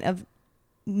great point of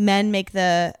men make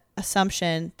the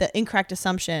incorrect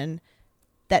assumption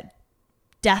that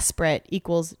desperate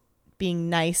equals being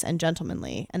nice and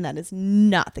gentlemanly, and that is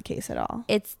not the case at all.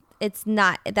 It's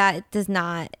not. That does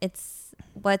not. It's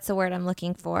what's the word I'm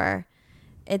looking for?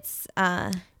 It's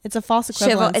a false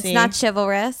equivalency. It's not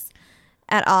chivalrous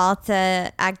at all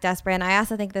to act desperate. And I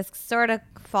also think this sort of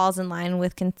falls in line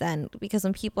with consent because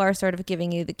when people are sort of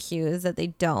giving you the cues that they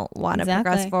don't want to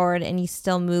progress forward and you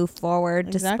still move forward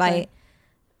despite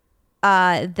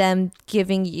them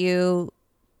giving you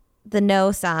the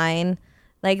no sign,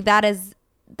 like that's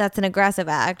an aggressive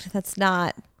act. That's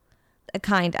not a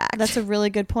kind act. That's a really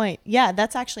good point. Yeah,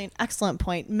 that's actually an excellent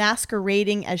point.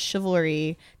 Masquerading as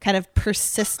chivalry, kind of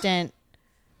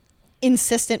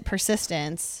insistent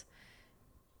persistence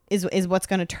is what's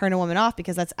going to turn a woman off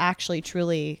because that's actually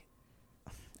truly,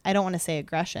 I don't want to say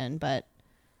aggression, but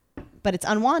it's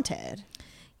unwanted.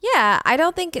 Yeah, I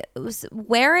don't think it was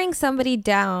wearing somebody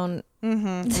down.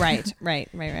 Mm-hmm.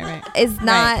 Right. Is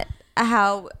not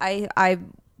how I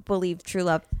believe true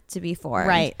love to be for.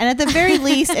 Right. And at the very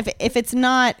least, if it's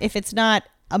not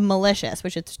a malicious,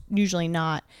 which it's usually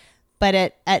not,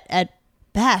 but at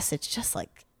best, it's just like,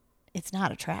 it's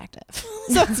not attractive.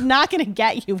 So it's not going to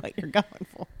get you what you're going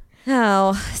for.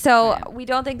 No. So we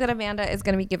don't think that Amanda is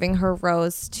going to be giving her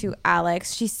rose to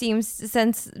Alex. She seems,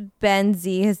 since Raven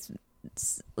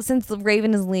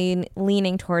is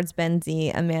leaning towards Ben Z,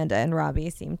 Amanda and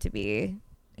Robbie seem to be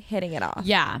hitting it off.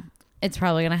 Yeah. It's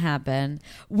probably going to happen.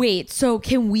 Wait, so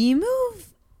can we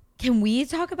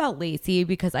talk about Lacey?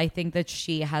 Because I think that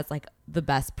she has like the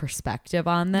best perspective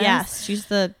on this. Yes, she's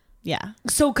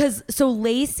So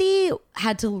Lacey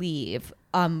had to leave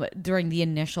during the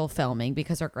initial filming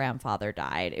because her grandfather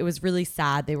died. It was really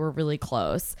sad. They were really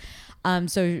close.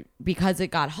 So because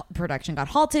production got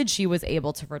halted, she was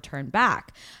able to return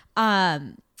back.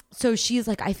 So she's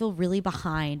like, I feel really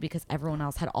behind because everyone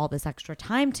else had all this extra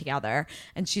time together.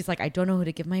 And she's like, I don't know who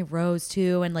to give my rose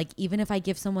to. And like, even if I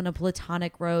give someone a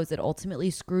platonic rose, it ultimately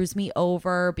screws me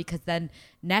over because then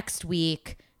next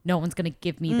week, no one's going to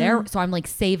give me their. So I'm like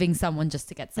saving someone just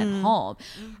to get sent home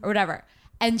or whatever.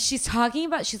 And she's like,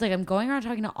 I'm going around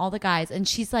talking to all the guys. And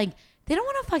she's like, they don't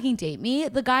want to fucking date me.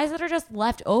 The guys that are just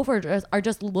left over are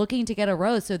just looking to get a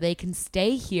rose so they can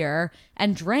stay here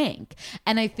and drink.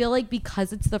 And I feel like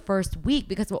because it's the first week,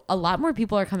 because a lot more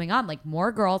people are coming on, like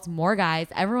more girls, more guys,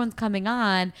 everyone's coming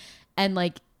on. And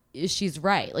like, she's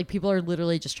right. Like people are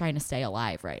literally just trying to stay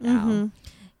alive right now. Mm-hmm.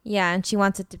 Yeah, and she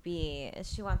wants it to be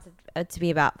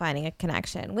about finding a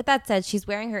connection. With that said, she's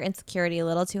wearing her insecurity a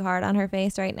little too hard on her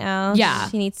face right now. Yeah.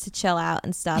 She needs to chill out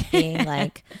and stop being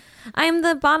like, I'm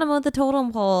the bottom of the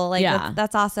totem pole. Like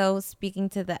that's also speaking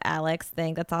to the Alex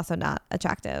thing. That's also not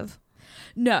attractive.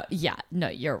 No,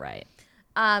 you're right.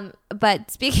 But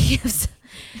speaking of,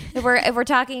 if we're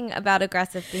talking about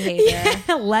aggressive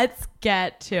behavior, let's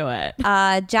get to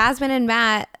it. Jasmine and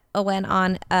Matt went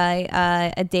on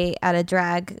a date at a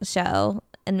drag show,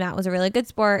 and Matt was a really good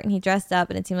sport, and he dressed up,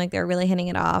 and it seemed like they were really hitting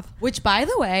it off. Which, by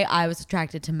the way, I was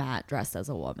attracted to Matt dressed as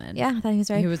a woman. Yeah, I thought he was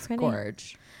very He was pretty.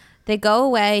 gorge. They go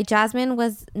away. Jasmine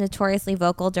was notoriously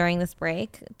vocal during this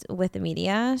break with the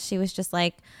media. She was just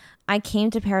like, I came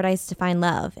to Paradise to find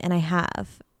love, and I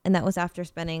have. And that was after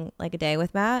spending like a day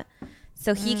with Matt.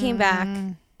 So he came back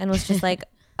and was just like,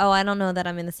 oh, I don't know that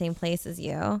I'm in the same place as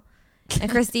you. And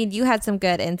Christine, you had some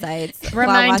good insights while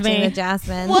Remind watching me. the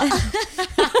Jasmine.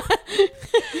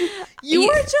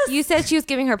 You said she was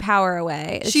giving her power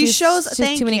away. She shows. she has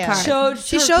Thank too many you. cards.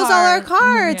 She her shows all her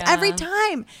cards Yeah. every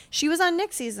time. She was on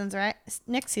Nick's seasons, right?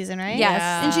 Nick's season, right? Yes.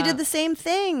 And she did the same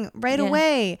thing right Yeah.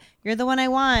 away. You're the one I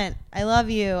want. I love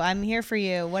you. I'm here for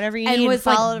you. Whatever you And need. was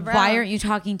Follow like, it around. why aren't you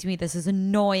talking to me? This is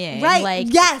annoying. Right.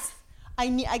 Like, Yes.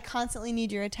 I constantly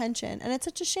need your attention. And it's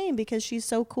such a shame because she's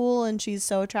so cool and she's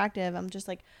so attractive. I'm just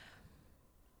like,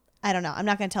 I don't know. I'm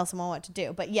not going to tell someone what to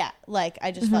do. But yeah, like,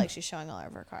 I just felt like she's showing all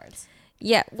of her cards.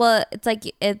 Yeah, well, it's like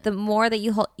the more that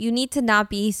you hold, you need to not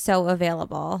be so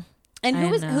available. And I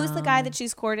who's the guy know. that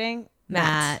she's courting?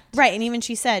 Matt. Right. And even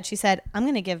she said, I'm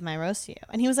going to give my rose to you.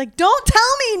 And he was like, don't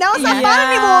tell me. Now it's not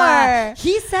fun anymore.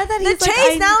 He said that The he's chase,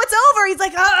 like, now it's over. He's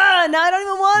like, now I don't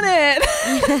even want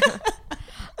it.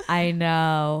 I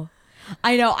know.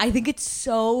 I think it's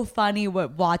so funny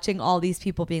watching all these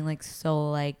people being like, so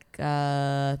like,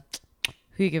 who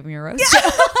you giving your rose to?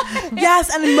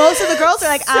 Yes. And most of the girls are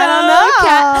like, I So don't know.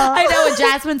 I know. And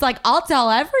Jasmine's like, I'll tell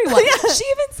everyone. She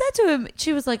even said to him,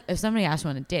 she was like, if somebody asked you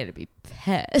on a date, I'd be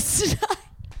pissed.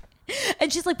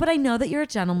 And she's like, but I know that you're a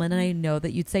gentleman and I know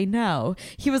that you'd say no.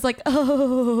 He was like,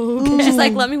 oh, okay. She's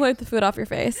like, let me wipe the food off your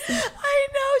face. I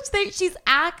know. She's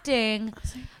acting.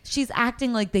 She's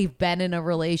acting like they've been in a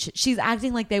relation. She's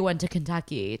acting like they went to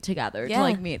Kentucky together Yeah. to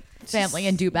like meet family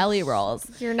and do belly rolls.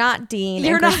 You're not Dean.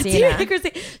 You're and not Christina. doing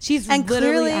Christina. She's And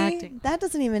literally clearly, acting. that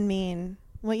doesn't even mean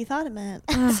what you thought it meant.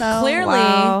 So Clearly.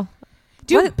 Wow.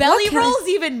 Do What- belly what can I- rolls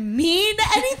even mean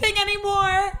anything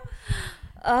anymore?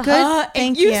 good.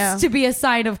 Thank it you. used to be a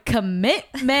sign of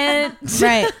commitment.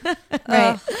 Right.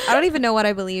 Right. I don't even know what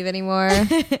I believe anymore.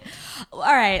 All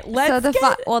right, let's So the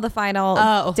get. the final,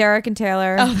 Oh. Derek and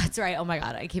Taylor. Oh, that's right. Oh my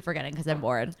god, I keep forgetting because I'm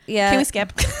bored. Yeah. Can we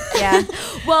skip? Yeah.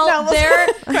 Well, No, we'll-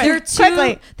 they're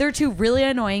Quickly. two really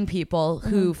annoying people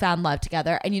who found love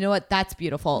together, and you know what? That's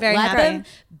beautiful. Very Let happy. them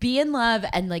be in love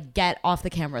and like get off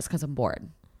the cameras because I'm bored.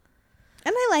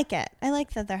 And I like it. I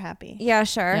like that they're happy. Yeah,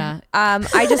 sure. Yeah.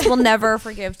 I just will never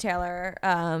forgive Taylor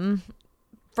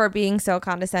for being so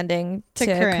condescending to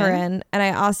To Corinne. Corinne. And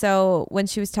I also, when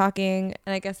she was talking,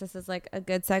 and I guess this is like a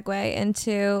good segue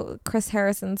into Chris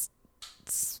Harrison's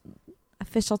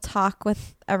official talk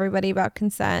with everybody about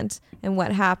consent and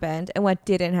what happened and what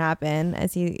didn't happen,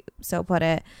 as he so put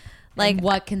it. Like, And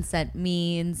what consent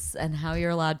means and how you're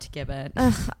allowed to give it.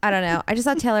 I don't know. I just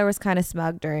thought Taylor was kind of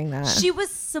smug during that. She was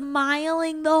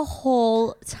smiling the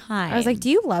whole time. I was like, do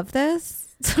you love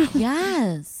this?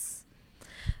 yes.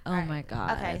 Oh my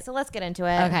god. Okay, so let's get into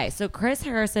it. Okay, so Chris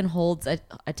Harrison holds a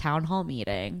town hall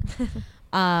meeting with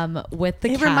the It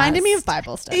cast. reminded me of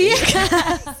Bible study.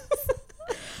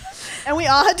 And we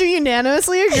all had to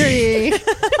unanimously agree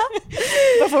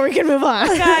before we can move on.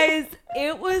 Guys,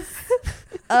 it was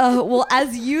well,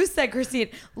 as you said, Christine,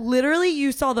 literally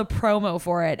you saw the promo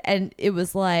for it and it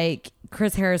was like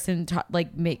Chris Harrison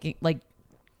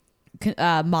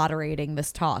moderating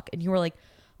this talk and you were like,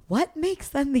 what makes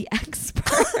them the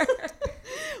expert?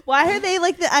 Why are they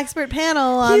like the expert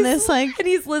panel on this? Like, and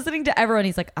he's listening to everyone.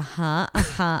 He's like, Diggy,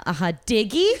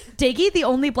 the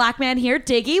only black man here.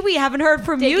 Diggy, we haven't heard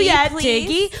from you Diggy, yet. please.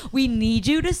 Diggy, we need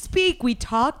you to speak. We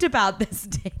talked about this,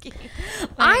 Diggy.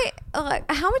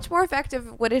 How much more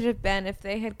effective would it have been if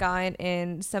they had gone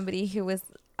in somebody who was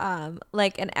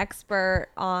like an expert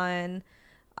on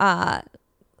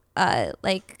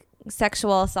like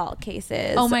sexual assault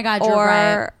cases? Oh my God, you're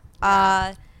right.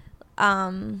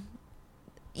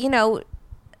 You know,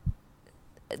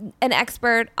 an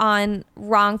expert on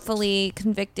wrongfully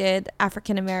convicted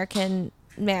African American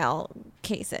male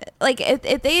cases. Like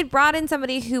if they had brought in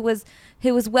somebody who was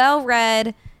well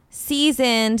read,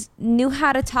 seasoned, knew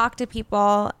how to talk to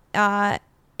people from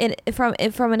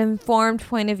an informed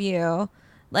point of view,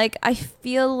 like I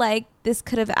feel like this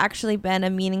could have actually been a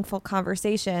meaningful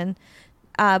conversation.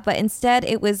 But instead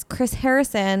it was Chris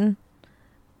Harrison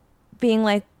being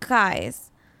like, guys,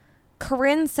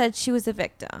 Corinne said she was a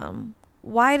victim.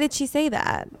 Why did she say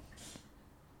that?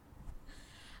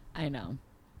 I know.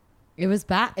 It was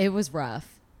bad. It was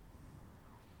rough.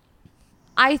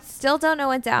 I still don't know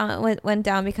what went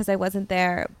down because I wasn't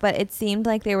there, but it seemed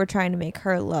like they were trying to make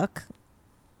her look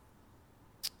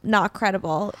not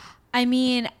credible. I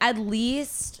mean, at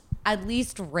least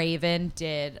Raven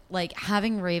did, like,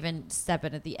 having Raven step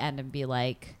in at the end and be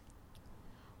like,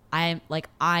 I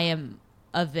am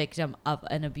a victim of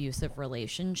an abusive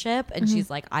relationship, and she's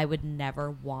like, I would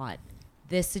never want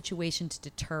this situation to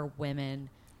deter women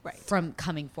from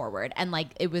coming forward. And like,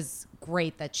 it was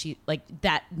great that she, like,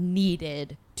 that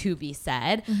needed to be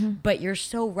said. But you're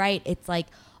so right. It's like,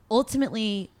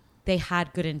 ultimately they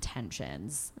had good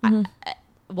intentions.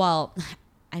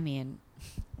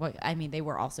 They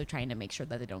were also trying to make sure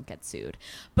that they don't get sued.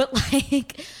 But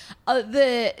like,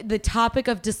 the topic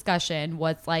of discussion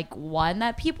was like one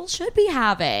that people should be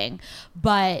having,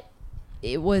 but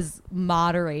it was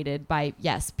moderated by,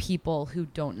 yes, people who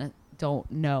don't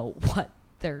know what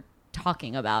they're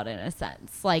talking about, in a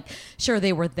sense. Like, sure,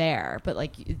 they were there, but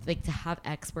like to have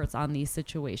experts on these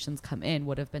situations come in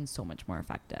would have been so much more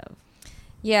effective.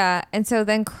 Yeah, and so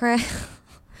then Chris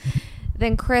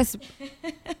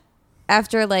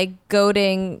after like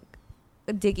goading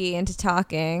Diggy into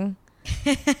talking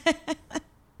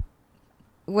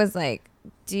was like,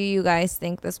 do you guys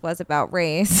think this was about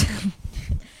race?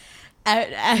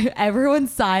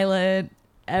 Everyone's silent.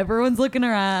 Everyone's looking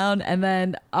around. And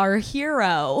then our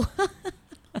hero,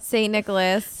 St.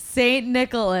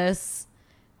 Nicholas,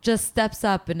 just steps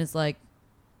up and is like,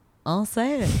 I'll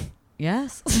say it.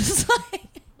 Yes.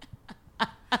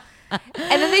 And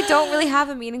then they don't really have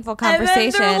a meaningful conversation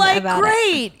and then they're like, about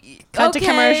great. it. Cut to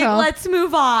commercial. Let's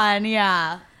move on.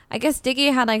 Yeah. I guess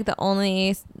Diggy had like the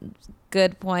only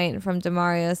good point from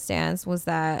DeMario's stance was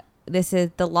that this is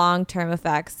the long-term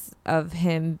effects of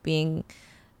him being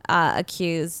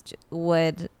accused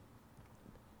would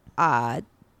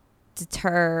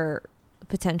deter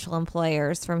potential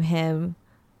employers from having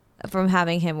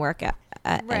him work at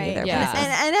any of their Yeah. places.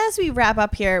 And as we wrap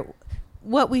up here,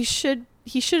 what we should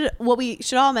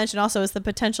all mention also is the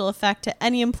potential effect to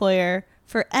any employer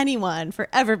for anyone for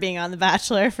ever being on The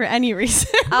Bachelor for any reason.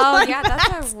 Oh yeah,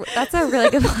 that's a really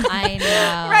good one. I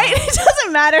know. Right? It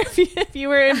doesn't matter if you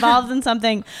were involved in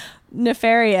something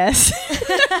nefarious.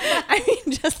 I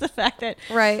mean, just the fact that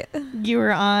Right. you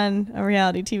were on a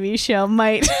reality TV show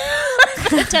might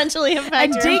potentially affect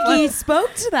And your Diggy employment.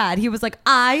 spoke to that. He was like,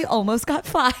 I almost got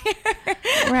fired.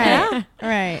 Right.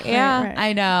 Right. Yeah. Right.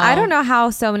 I know. I don't know how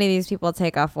so many of these people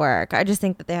take off work. I just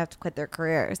think that they have to quit their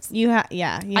careers.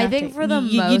 I think for the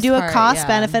you most do a part, cost yeah.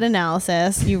 benefit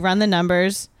analysis. You run the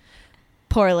numbers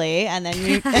poorly, and then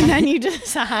you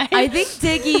decide. I think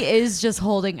Diggy is just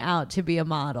holding out to be a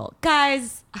model.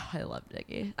 Guys, I love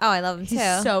Diggy. Oh, I love him He's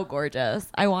too. so gorgeous.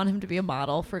 I want him to be a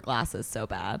model for glasses so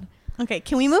bad. Okay,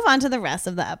 can we move on to the rest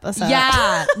of the episode?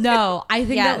 Yeah. No, I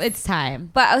think Yes. that it's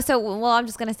time. But I'm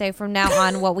just gonna say from now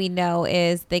on, what we know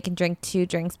is they can drink 2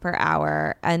 drinks per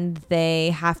hour, and they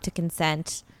have to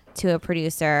consent to a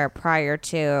producer prior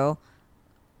to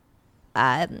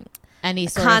Any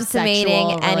sort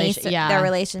consummating of any sexual their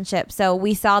relationship. So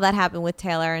we saw that happen with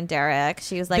Taylor and Derek.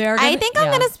 She was like, They're I gonna- think I'm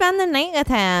yeah. gonna spend the night with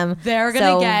him. They're gonna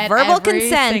So get verbal every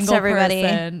consent, single everybody.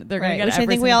 person. They're gonna Right, get which I every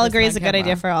think we single all person agree on is a good idea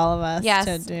camera. for all of us Yes.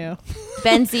 to do.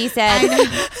 Ben Z said,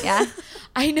 yeah.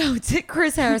 I know.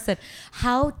 Chris Harrison.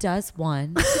 How does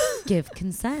one give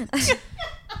consent?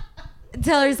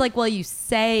 Taylor's like, well, you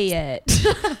say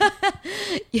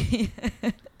it.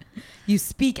 You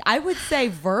speak. I would say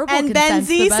verbal And consent's Ben the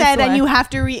Z best said, and way. you have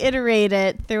to reiterate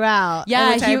it throughout. Yeah,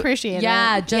 which I appreciate.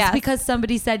 Yeah, it. just Yes. because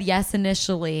somebody said yes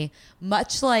initially,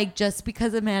 much like just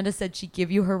because Amanda said she'd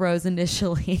give you her rose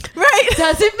initially, Right.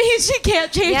 doesn't mean she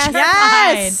can't change Yes. her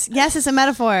Yes. Yes, it's a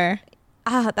metaphor.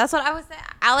 That's what I was saying.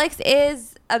 Alex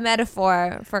is a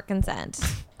metaphor for consent.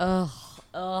 mind.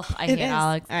 Ugh, I It hate is.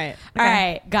 Alex. All right. All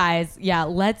right, guys. Yeah,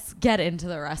 let's get into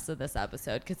the rest of this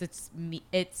episode because it's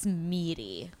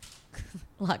meaty.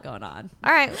 A lot going on.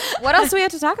 All right. What else do we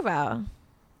have to talk about?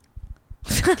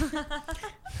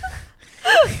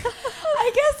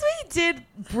 I guess we did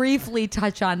briefly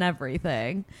touch on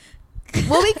everything.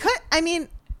 Well, we could. I mean,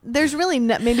 there's really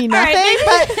maybe nothing, right,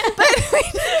 but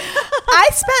I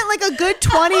spent like a good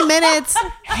 20 minutes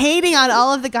hating on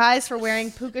all of the guys for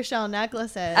wearing puka shell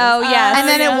necklaces. Oh, yes. And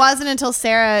then yeah. it wasn't until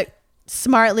Sarah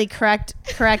smartly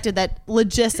corrected that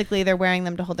logistically they're wearing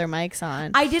them to hold their mics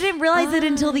on. I didn't realize it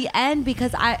until the end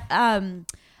because I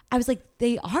was like,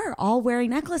 they are all wearing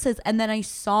necklaces. And then I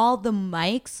saw the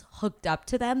mics hooked up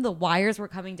to them. The wires were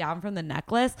coming down from the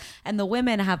necklace, and the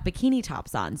women have bikini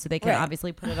tops on, so they can Right.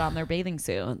 obviously put it on their bathing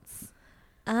suits.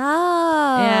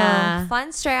 Oh, Yeah.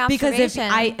 Fun stray Because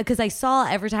observation. because I saw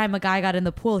every time a guy got in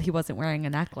the pool, he wasn't wearing a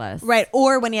necklace. Right.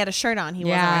 Or when he had a shirt on, he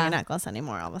wasn't Yeah. wearing a necklace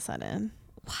anymore all of a sudden.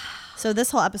 Wow. So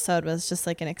this whole episode was just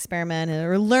like an experiment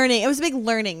or learning. It was a big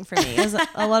learning for me. It was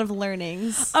a lot of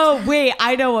learnings. Oh, wait.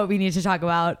 I know what we need to talk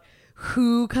about.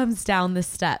 Who comes down the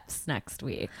steps next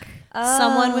week?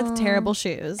 Someone with terrible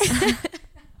shoes.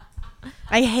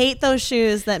 I hate those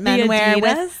shoes that men wear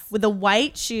Adidas? with the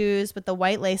white shoes, with the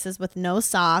white laces, with no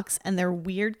socks, and their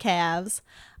weird calves.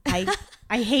 I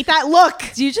hate that look.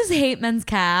 Do you just hate men's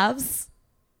calves?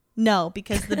 No,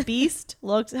 because the Beast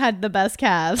had the best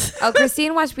calves. Oh,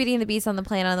 Christine watched Beauty and the Beast on the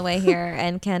plane on the way here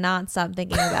and cannot stop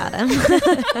thinking about him.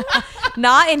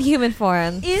 Not in human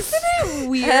form. Isn't it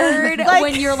weird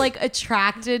when you're like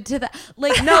attracted to that?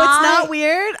 Like, No, it's not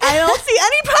weird. I don't see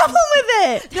any problem with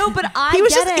it. No, but I He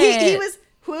was get just it. he was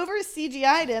whoever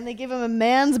CGI'd him. They gave him a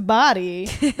man's body.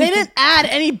 They didn't add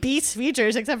any Beast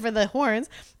features except for the horns.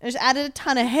 They just added a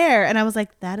ton of hair, and I was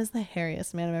like, "That is the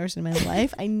hairiest man I've ever seen in my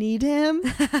life. I need him.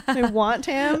 I want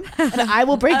him, and I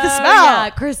will break the spell." Yeah,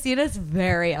 Christina's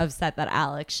very upset that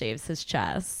Alex shaves his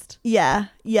chest. Yeah.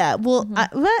 Well,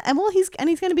 he's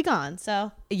gonna be gone.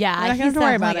 So Yeah, we're not he's gonna have to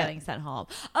worry definitely about it. getting sent home.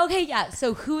 Okay, yeah.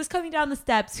 So who's coming down the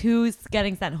steps? Who's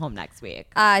getting sent home next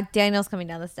week? Daniel's coming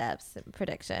down the steps.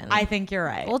 Prediction. I think you're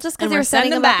right. well, just because And they we're were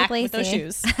sending sending him him back back with those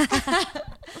shoes.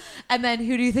 And then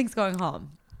who do you think's going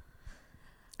home?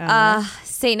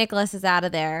 St. Nicholas is out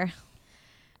of there.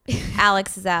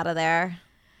 Alex is out of there.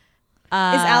 Is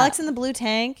Alex in the blue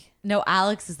tank? No,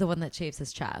 Alex is the one that shaves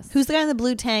his chest. Who's the guy in the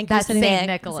blue tank? That's who's sitting- Saint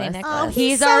Nick. Nicholas. Saint Nicholas. Oh,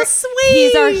 He's so our sweet.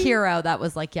 He's our hero. That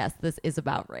was like, yes, this is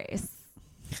about race.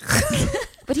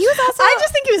 But he was also. I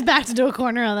just think he was backed into a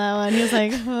corner on that one. He was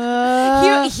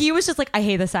like, He was just like, I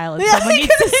hate the silence. Yeah, Someone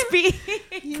needs to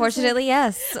speak. Fortunately,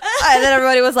 yes. And then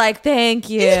everybody was like, "Thank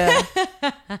you,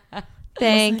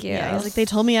 thank you." Yeah, he was like, they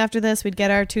told me after this we'd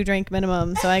get our 2-drink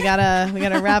minimum, so we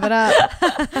gotta wrap it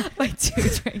up. By 2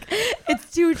 drinks.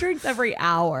 It's 2 drinks every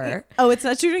hour. Oh, it's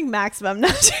not 2-drink maximum,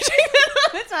 not 2-drink minimum.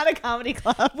 It's not a comedy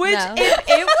club. Which, No. if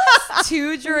it was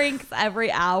 2 drinks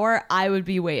every hour, I would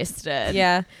be wasted.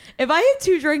 Yeah. If I had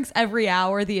 2 drinks every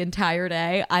hour the entire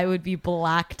day, I would be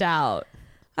blacked out.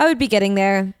 I would be getting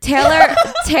there.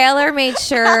 Taylor made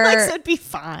sure. Alex would be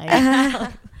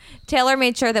fine. Taylor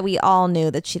made sure that we all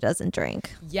knew that she doesn't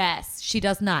drink. Yes, she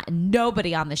does not. And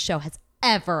nobody on the show has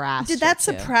ever asked. Did her that to.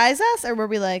 surprise us, or were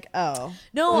we like, oh?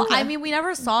 No, I mean, we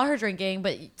never saw her drinking,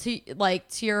 but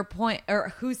to your point,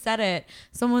 or who said it?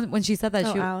 Someone, when she said that,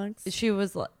 Oh, Alex. she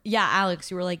was like, yeah, Alex,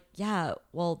 you were like, yeah,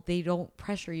 well, they don't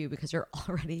pressure you because you're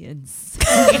already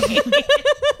insane.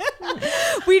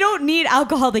 We don't need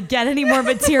alcohol to get any more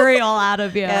material out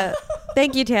of you. Yeah.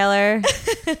 Thank you, Taylor.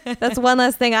 That's one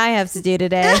less thing I have to do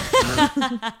today.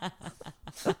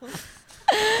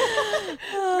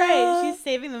 Right, she's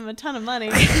saving them a ton of money.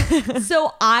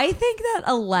 So I think that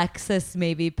Alexis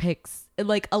maybe picks,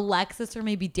 like Alexis or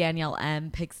maybe Danielle M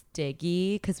picks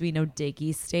Diggy because we know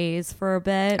Diggy stays for a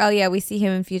bit. Oh yeah, we see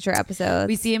him in future episodes.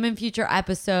 We see him in future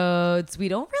episodes. We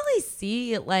don't really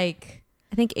see like,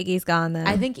 I think Iggy's gone then.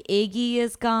 I think Iggy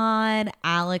is gone,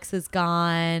 Alex is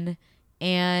gone,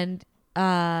 and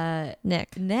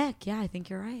Nick. Yeah, I think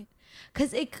you're right.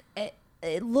 Because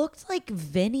it looked like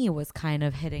Vinny was kind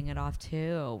of hitting it off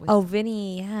too. Oh,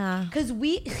 Vinny, yeah. Because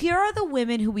here are the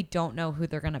women who we don't know who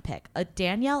they're gonna pick: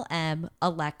 Danielle M,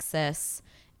 Alexis,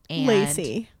 and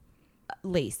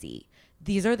Lacey.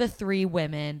 These are the 3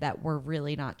 women that we're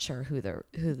really not sure who they're.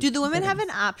 Do the women have an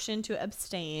option to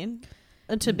abstain?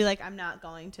 To be like, I'm not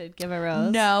going to give a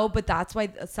rose? No, but that's why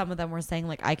some of them were saying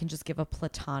like I can just give a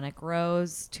platonic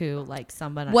rose to like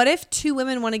someone. What if 2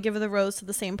 women want to give the rose to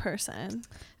the same person?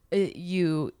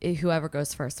 Whoever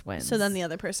goes first wins. So then the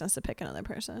other person has to pick another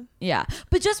person. Yeah,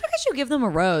 but just because you give them a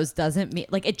rose doesn't mean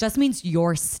like it just means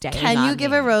you're staying. Can you on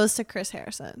give me. a rose to Chris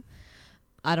Harrison?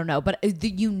 I don't know, but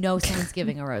someone's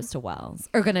giving a rose to Wells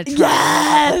or gonna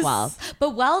try with Wells.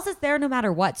 But Wells is there no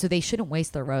matter what, so they shouldn't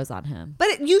waste their rose on him.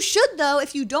 But you should, though.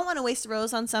 If you don't want to waste a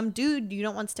rose on some dude you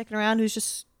don't want sticking around who's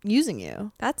just using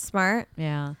you. That's smart.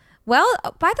 Yeah. Well,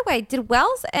 by the way, did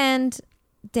Wells and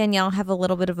Danielle have a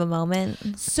little bit of a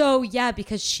moment? So yeah,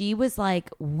 because she was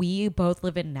like, we both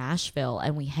live in Nashville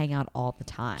and we hang out all the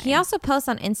time. He also posts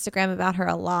on Instagram about her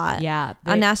a lot. Yeah.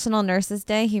 On National Nurses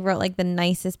Day, he wrote like the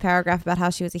nicest paragraph about how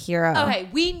she was a hero. Okay,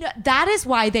 that is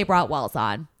why they brought Wells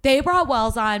on. They brought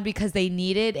Wells on because they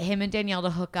needed him and Danielle to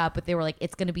hook up, but they were like,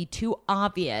 it's going to be too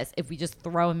obvious if we just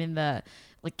throw him in the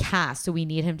like cast. So we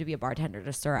need him to be a bartender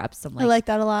to stir up some I like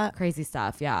that a lot. crazy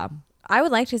stuff. Yeah. I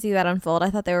would like to see that unfold. I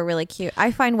thought they were really cute.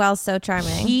 I find Wells so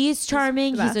charming. He's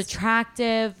charming. the He's best.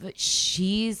 attractive.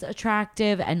 She's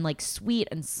attractive and like sweet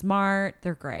and smart.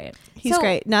 They're great. He's So-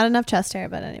 great. Not enough chest hair,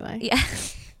 but anyway. Yeah.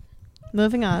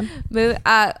 Moving on. What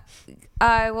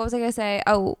was I gonna say?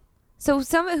 Oh, So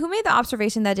who made the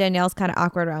observation that Danielle's kind of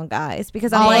awkward around guys?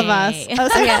 Because I'm All like, of us. Oh,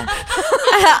 sorry.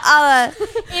 yeah.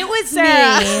 It was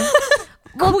Sarah. me.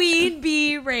 Queen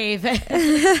Bee Raven.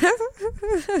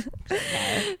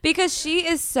 Because she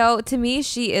is to me,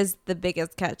 she is the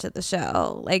biggest catch of the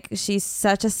show. Like, she's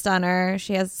such a stunner.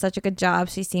 She has such a good job.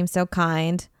 She seems so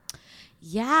kind.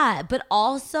 Yeah, but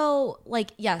also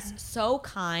like, yes, so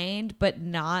kind, but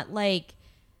not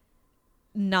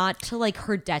to like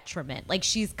her detriment. Like,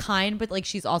 she's kind, but like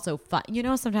she's also fun. You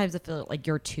know, sometimes I feel like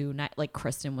you're too nice. Like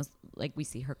Kristen was like, we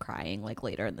see her crying like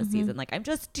later in the season. Like, I'm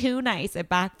just too nice. It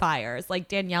backfires. Like,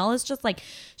 Danielle is just like,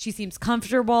 she seems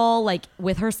comfortable like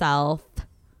with herself.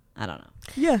 I don't know.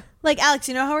 Yeah. Like, Alex,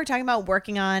 you know how we're talking about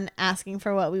working on asking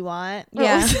for what we want?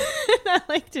 Yeah.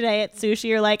 Like today at sushi,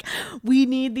 you're like, we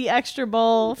need the extra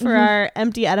bowl for our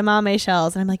empty edamame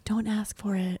shells. And I'm like, don't ask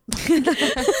for it.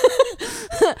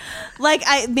 Like,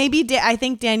 I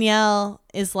think Danielle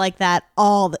is like that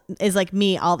is like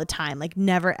me all the time. Like,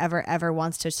 never, ever, ever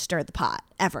wants to stir the pot,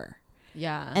 ever.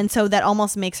 Yeah. And so that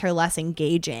almost makes her less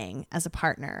engaging as a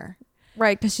partner.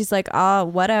 Right, because she's like, oh,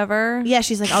 whatever. Yeah,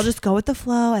 she's like, I'll just go with the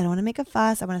flow. I don't want to make a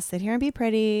fuss. I want to sit here and be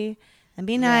pretty and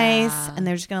be nice. Yeah. And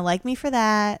they're just going to like me for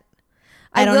that.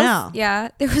 I don't know. Yeah,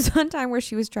 there was one time where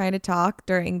she was trying to talk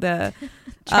during the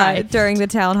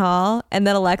town hall, and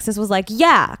then Alexis was like,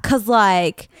 "Yeah, cause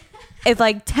like if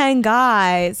like 10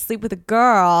 guys sleep with a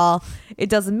girl, it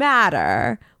doesn't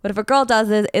matter. But if a girl does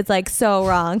it, it's like so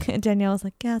wrong." And Danielle was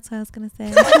like, "Yeah, that's what I was gonna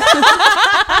say."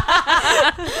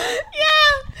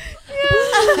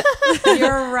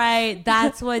 You're right.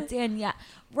 That's what Danielle.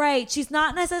 Right. She's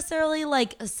not necessarily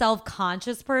like a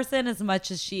self-conscious person as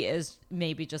much as she is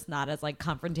maybe just not as like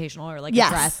confrontational or like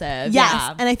aggressive. Yes.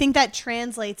 Yeah. And I think that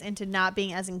translates into not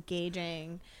being as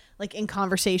engaging like in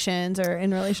conversations or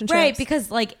in relationships. Right, because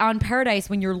like on Paradise,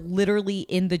 when you're literally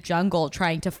in the jungle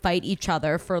trying to fight each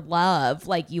other for love,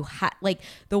 like like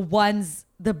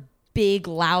the big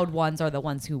loud ones are the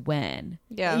ones who win.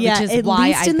 Yeah. Yeah, which is at why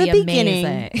least I'd in be the beginning.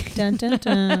 amazing. Dun, dun,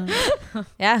 dun.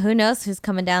 Yeah, who knows who's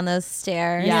coming down those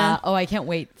stairs? Yeah. Oh, I can't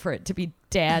wait for it to be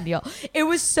Daniel. It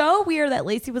was so weird that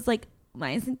Lacey was like,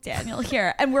 "Why isn't Daniel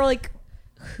here?" And we're like,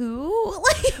 "Who?"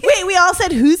 Like, Wait, we all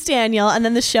said, who's Daniel? And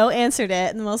then the show answered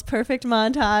it in the most perfect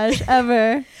montage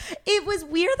ever. it was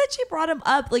weird that she brought him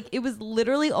up. Like, it was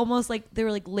literally almost like they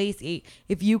were like, "Lacey,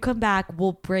 if you come back,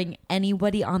 we'll bring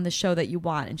anybody on the show that you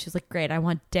want." And she's like, "Great, I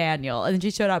want Daniel." And then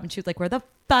she showed up and she was like, "Where the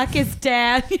fuck is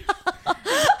Daniel?"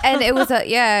 And it was a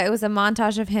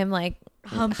montage of him like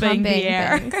Humping the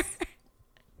air. things.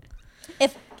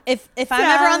 If I'm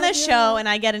ever on this show and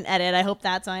I get an edit, I hope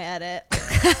that's my edit.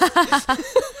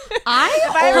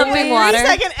 I Humping water.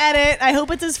 3-second edit. I hope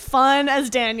it's as fun as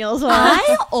Daniel's one.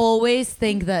 I always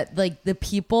think that like the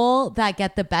people that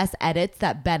get the best edits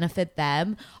that benefit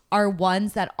them are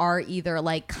ones that are either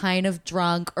like kind of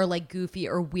drunk or like goofy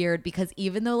or weird, because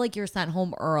even though like you're sent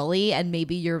home early and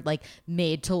maybe you're like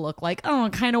made to look like, oh,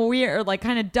 kind of weird, like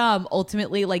kind of dumb,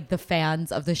 ultimately like the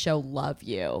fans of the show love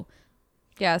you.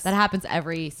 Yes. That happens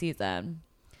every season.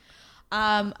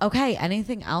 Okay,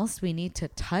 anything else we need to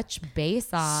touch base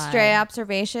on? Stray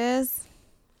observations.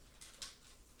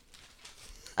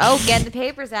 Oh, get the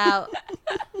papers out.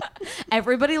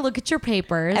 Everybody look at your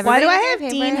papers. Why do I Everybody have look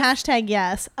at Dean papers.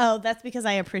 #yes? Oh, that's because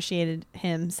I appreciated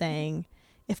him saying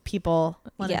if people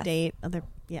want to Yes. date other.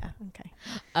 Yeah. Okay.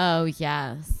 Oh,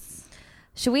 yes.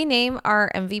 Should we name our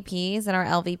MVPs and our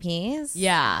LVPs?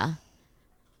 Yeah.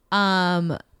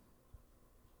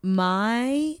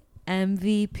 My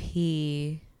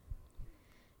MVP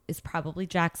is probably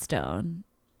Jack Stone,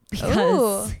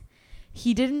 because Ooh.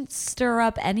 he didn't stir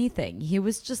up anything. He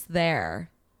was just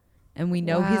there, and we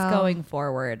know he's Wow. going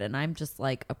forward. And I'm just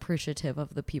like appreciative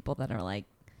of the people that are like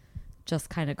just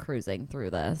kind of cruising through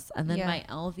this. And then Yeah. my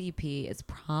LVP is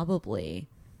probably,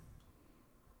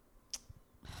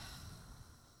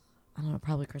 I don't know,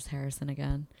 probably Chris Harrison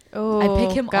again. Oh, I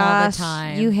pick him all the gosh,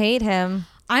 time. You hate him.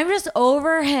 I'm just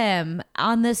over him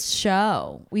on this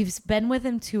show. We've been with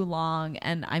him too long,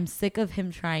 and I'm sick of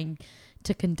him trying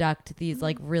to conduct these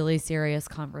like really serious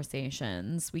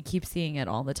conversations. We keep seeing it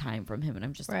all the time from him, and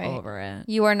I'm just Right. over it.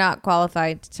 You are not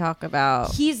qualified to talk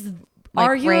about. He's Like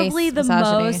arguably race, the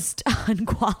misogyny. most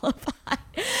unqualified.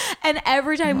 And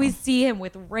every time we see him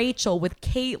with Rachel, with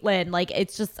Caitlyn, like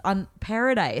it's just on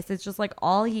Paradise. It's just like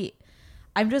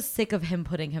I'm just sick of him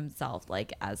putting himself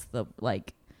like as the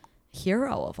like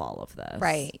hero of all of this.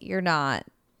 Right. You're not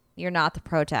the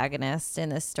protagonist in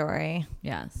this story.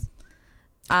 Yes.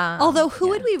 Although, who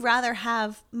would we rather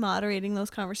have moderating those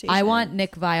conversations? I want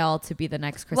Nick Viall to be the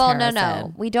next Chris Well, Harrison.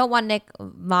 no. We don't want Nick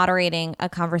moderating a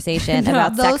conversation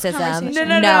about those sexism.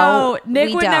 conversations- No. Nick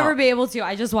we would don't. never be able to.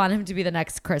 I just want him to be the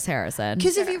next Chris Harrison.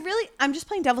 Because if you really, I'm just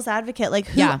playing devil's advocate. Like,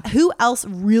 Yeah. who else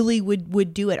really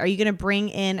would do it? Are you going to bring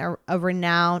in a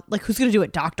renowned, like, who's going to do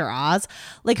it? Dr. Oz?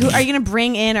 Like, who are you going to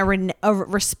bring in a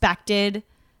respected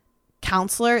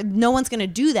counselor? No one's going to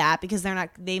do that because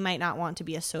they might not want to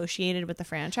be associated with the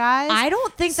franchise. I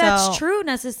don't think So- that's true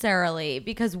necessarily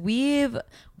because we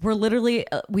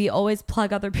always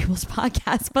plug other people's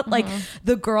podcasts, but like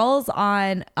the girls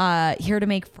on Here to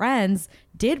Make Friends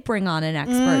did bring on an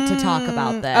expert to talk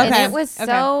about this. And Okay. it was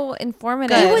so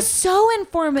informative. Good. It was so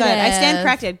informative. Good. I stand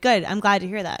corrected. Good. I'm glad to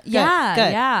hear that. Good. Yeah,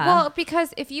 Good. yeah. Well,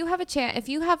 because if you have if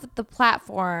you have the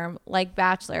platform like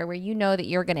Bachelor, where you know that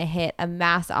you're going to hit a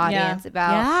mass audience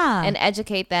about Yeah. and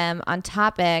educate them on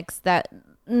topics that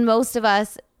most of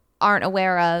us aren't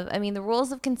aware of. I mean, the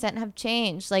rules of consent have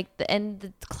changed. Like, and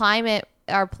the climate,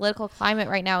 our political climate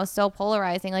right now is so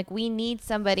polarizing. Like, we need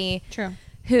somebody True.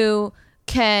 who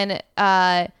can,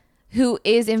 who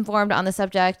is informed on the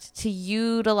subject to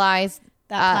utilize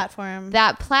That platform.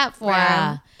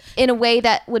 Yeah. in a way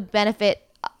that would benefit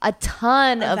a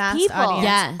ton of vast people. audience.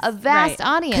 Yes. A vast Right.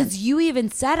 audience. Because you even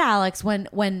said, Alex,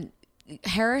 when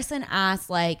Harrison asked,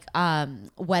 like,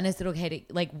 when is it okay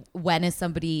to, like, when is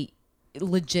somebody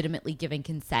legitimately giving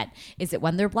consent? Is it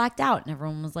when they're blacked out? And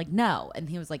everyone was like, no. And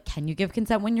he was like, can you give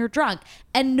consent when you're drunk?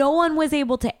 And no one was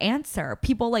able to answer.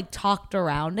 People like talked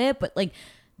around it, but like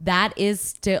that is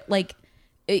still like,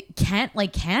 it can't,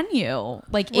 like, can you?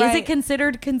 Like, is it Right.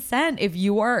 considered consent if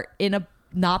you are in a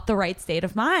not the right state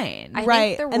of mind? I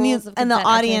Right. think the And rules the of and the consent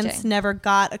are audience changing. never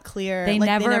got a clear. They they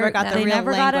never- never got the they real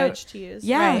never got language to use.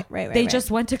 Yeah. Right. They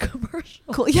just went to commercial.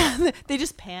 Cool. Yeah. They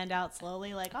just panned out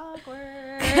slowly, like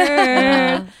awkward.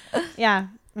 Yeah.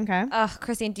 Okay. Ugh,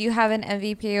 Christine, do you have an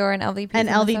MVP or an LVP? And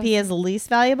from this LVP is least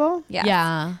valuable. Yes.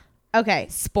 Yeah. Okay.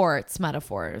 Sports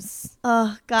metaphors.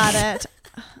 Oh, got it.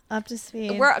 Up to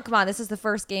speed. Come on, this is the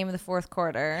first game of the fourth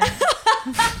quarter.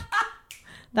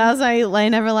 That was why I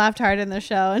never laughed hard in the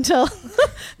show until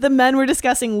the men were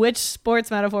discussing which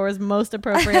sports metaphor was most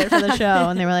appropriate for the show.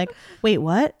 And they were like, wait,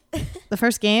 what? The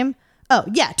first game? Oh,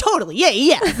 yeah, totally.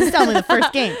 Yeah. This is definitely the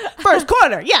first game. First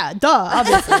quarter. Yeah, duh.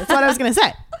 Obviously. That's what I was going to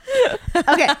say.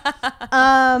 Okay.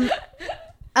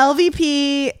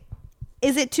 LVP.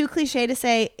 Is it too cliche to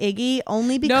say Iggy?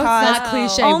 Only because. No, it's not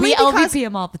cliche. Only We because- LVP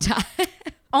him all the time.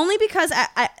 Only because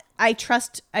I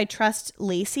trust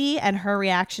Lacey and her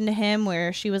reaction to him,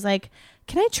 where she was like,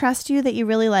 "Can I trust you that you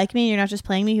really like me? You're not just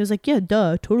playing me." He was like, "Yeah,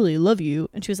 duh, totally love you."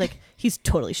 And she was like, "He's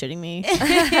totally shitting me."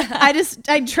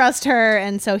 I trust her,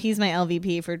 and so he's my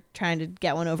LVP for trying to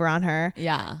get one over on her.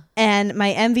 Yeah. And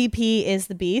my MVP is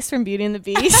the Beast from Beauty and the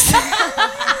Beast.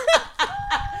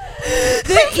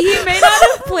 He may not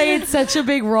have played such a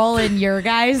big role in your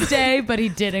guys' day, but he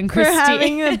did in For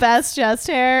having Christine. the best chest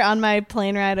hair on my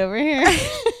plane ride over here.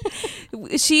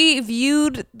 She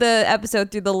viewed the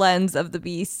episode through the lens of the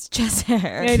Beast chest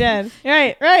hair. I did.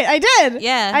 Right. I did.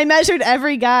 Yeah. I measured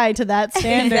every guy to that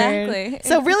standard. Exactly.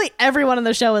 So really everyone on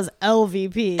the show is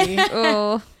LVP.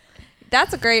 Oh,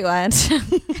 that's a great one.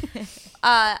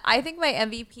 I think my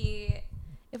MVP,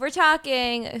 if we're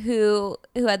talking who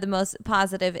had the most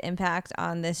positive impact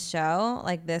on this show,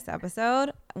 like this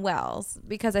episode, Wells,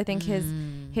 because I think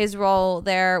his role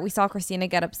there, we saw Christina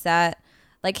get upset.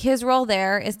 Like, his role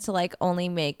there is to like only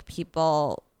make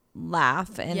people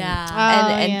laugh and Yeah.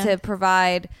 and to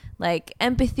provide like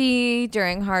empathy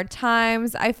during hard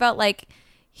times. I felt like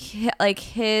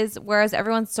whereas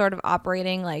everyone's sort of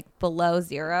operating like below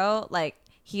zero, like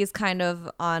he's kind of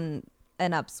on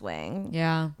an upswing.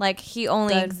 Yeah. Like, he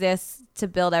only Good. exists to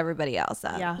build everybody else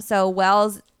up. Yeah. So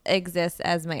Wells exists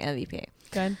as my MVP.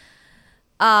 Good.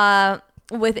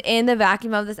 Within the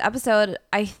vacuum of this episode,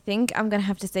 I think I'm gonna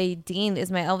have to say Dean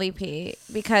is my LVP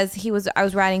because I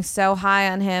was riding so high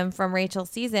on him from Rachel's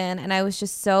season, and I was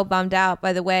just so bummed out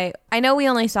by the way. I know we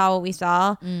only saw what we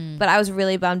saw, but I was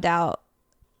really bummed out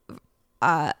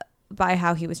by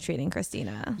how he was treating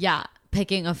Christina Yeah.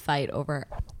 Picking a fight over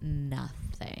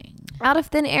nothing. out of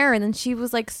thin air, and then she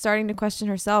was like starting to question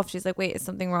herself. She's like, "Wait, is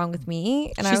something wrong with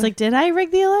me?" And She's like, "Did I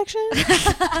rig the election?"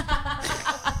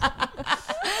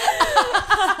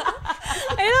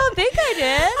 "I don't think I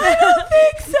did." I don't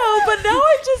think so, but now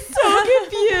I'm just so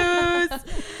confused.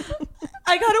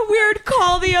 I got a weird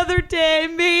call the other day,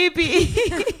 maybe.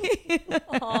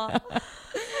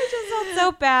 I just felt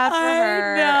so bad for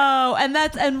her. I know. And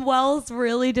and Wells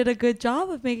really did a good job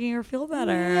of making her feel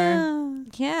better.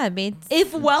 Yeah, it made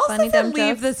If Wells funny doesn't dumb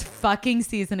leave jokes. this fucking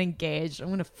season engaged, I'm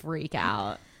gonna freak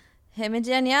out. Him and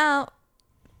Danielle,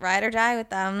 ride or die with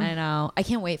them. I know. I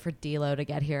can't wait for D-Lo to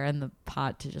get here and the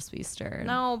pot to just be stirred.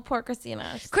 No, poor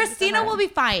Christina. Christina will be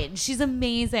fine. She's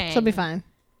amazing. She'll be fine.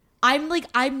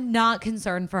 I'm not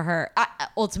concerned for her.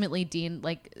 Ultimately, Dean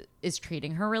is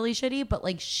treating her really shitty, but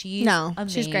she's amazing.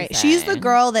 She's great. She's the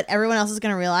girl that everyone else is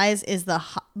going to realize is the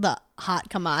hot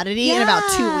commodity in about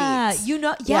 2 weeks. You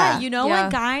know, when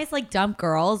guys dump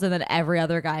girls and then every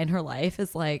other guy in her life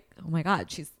is like, oh my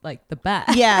God, she's the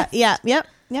best.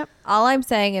 Yep. All I'm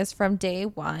saying is from day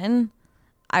one,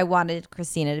 I wanted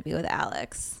Christina to be with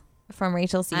Alex from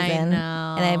Rachel's season.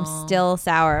 know. And I'm still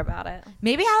sour about it.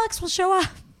 Maybe Alex will show up.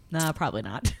 No, probably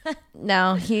not.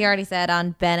 No, he already said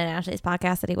on Ben and Ashley's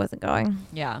podcast that he wasn't going.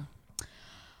 Yeah.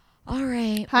 All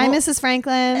right. Hi, Mrs.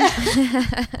 Franklin.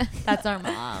 That's our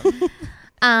mom.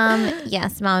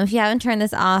 Yes, Mom, if you haven't turned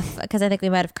this off, because I think we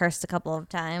might have cursed a couple of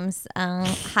times,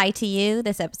 hi to you.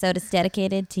 This episode is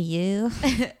dedicated to you.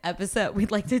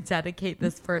 We'd like to dedicate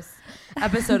this first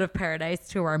episode of Paradise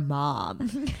to our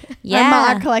mom.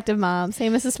 Yeah. Our collective moms. Hey,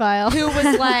 Mrs. File. Who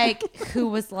was like,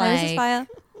 Mrs. File.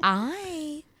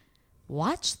 I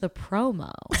watched the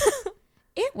promo.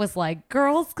 It was like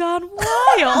Girls Gone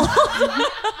Wild.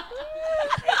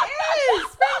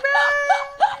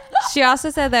 She also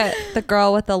said that the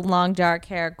girl with the long dark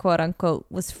hair, quote unquote,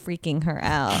 was freaking her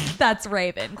out. That's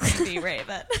Raven. Creepy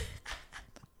Raven.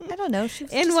 I don't know. She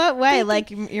was In just what way?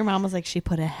 freaking- Your mom was like, she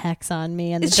put a hex on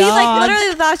me and the She dog.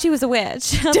 literally thought she was a witch. I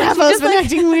was like, she Davo's just, been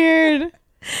acting weird.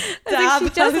 she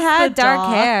just Davos had the dark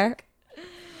dog. hair.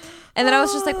 And then I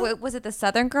was just like, wait, was it the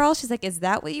Southern girl? She's like, is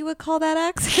that what you would call that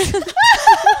ex?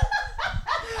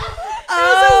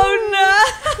 Oh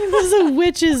no. It was a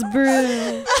witch's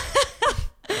brew.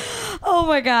 Oh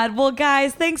my God. Well,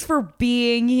 guys, thanks for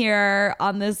being here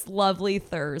on this lovely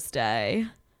Thursday.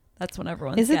 That's when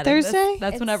everyone's Is it getting this- Thursday?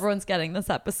 That's when everyone's getting this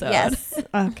episode. Yes.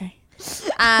 Okay.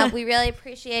 We really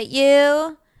appreciate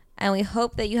you. And we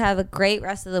hope that you have a great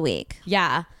rest of the week.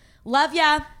 Yeah. Love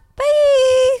ya.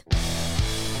 Bye.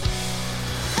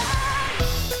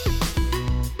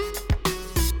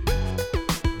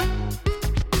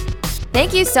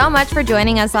 Thank you so much for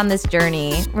joining us on this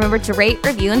journey. Remember to rate,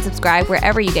 review, and subscribe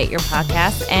wherever you get your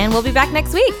podcasts, and we'll be back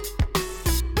next week.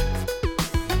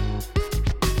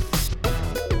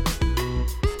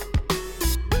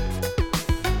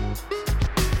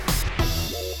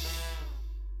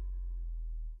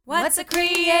 What's a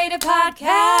Creative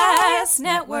Podcast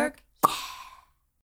Network?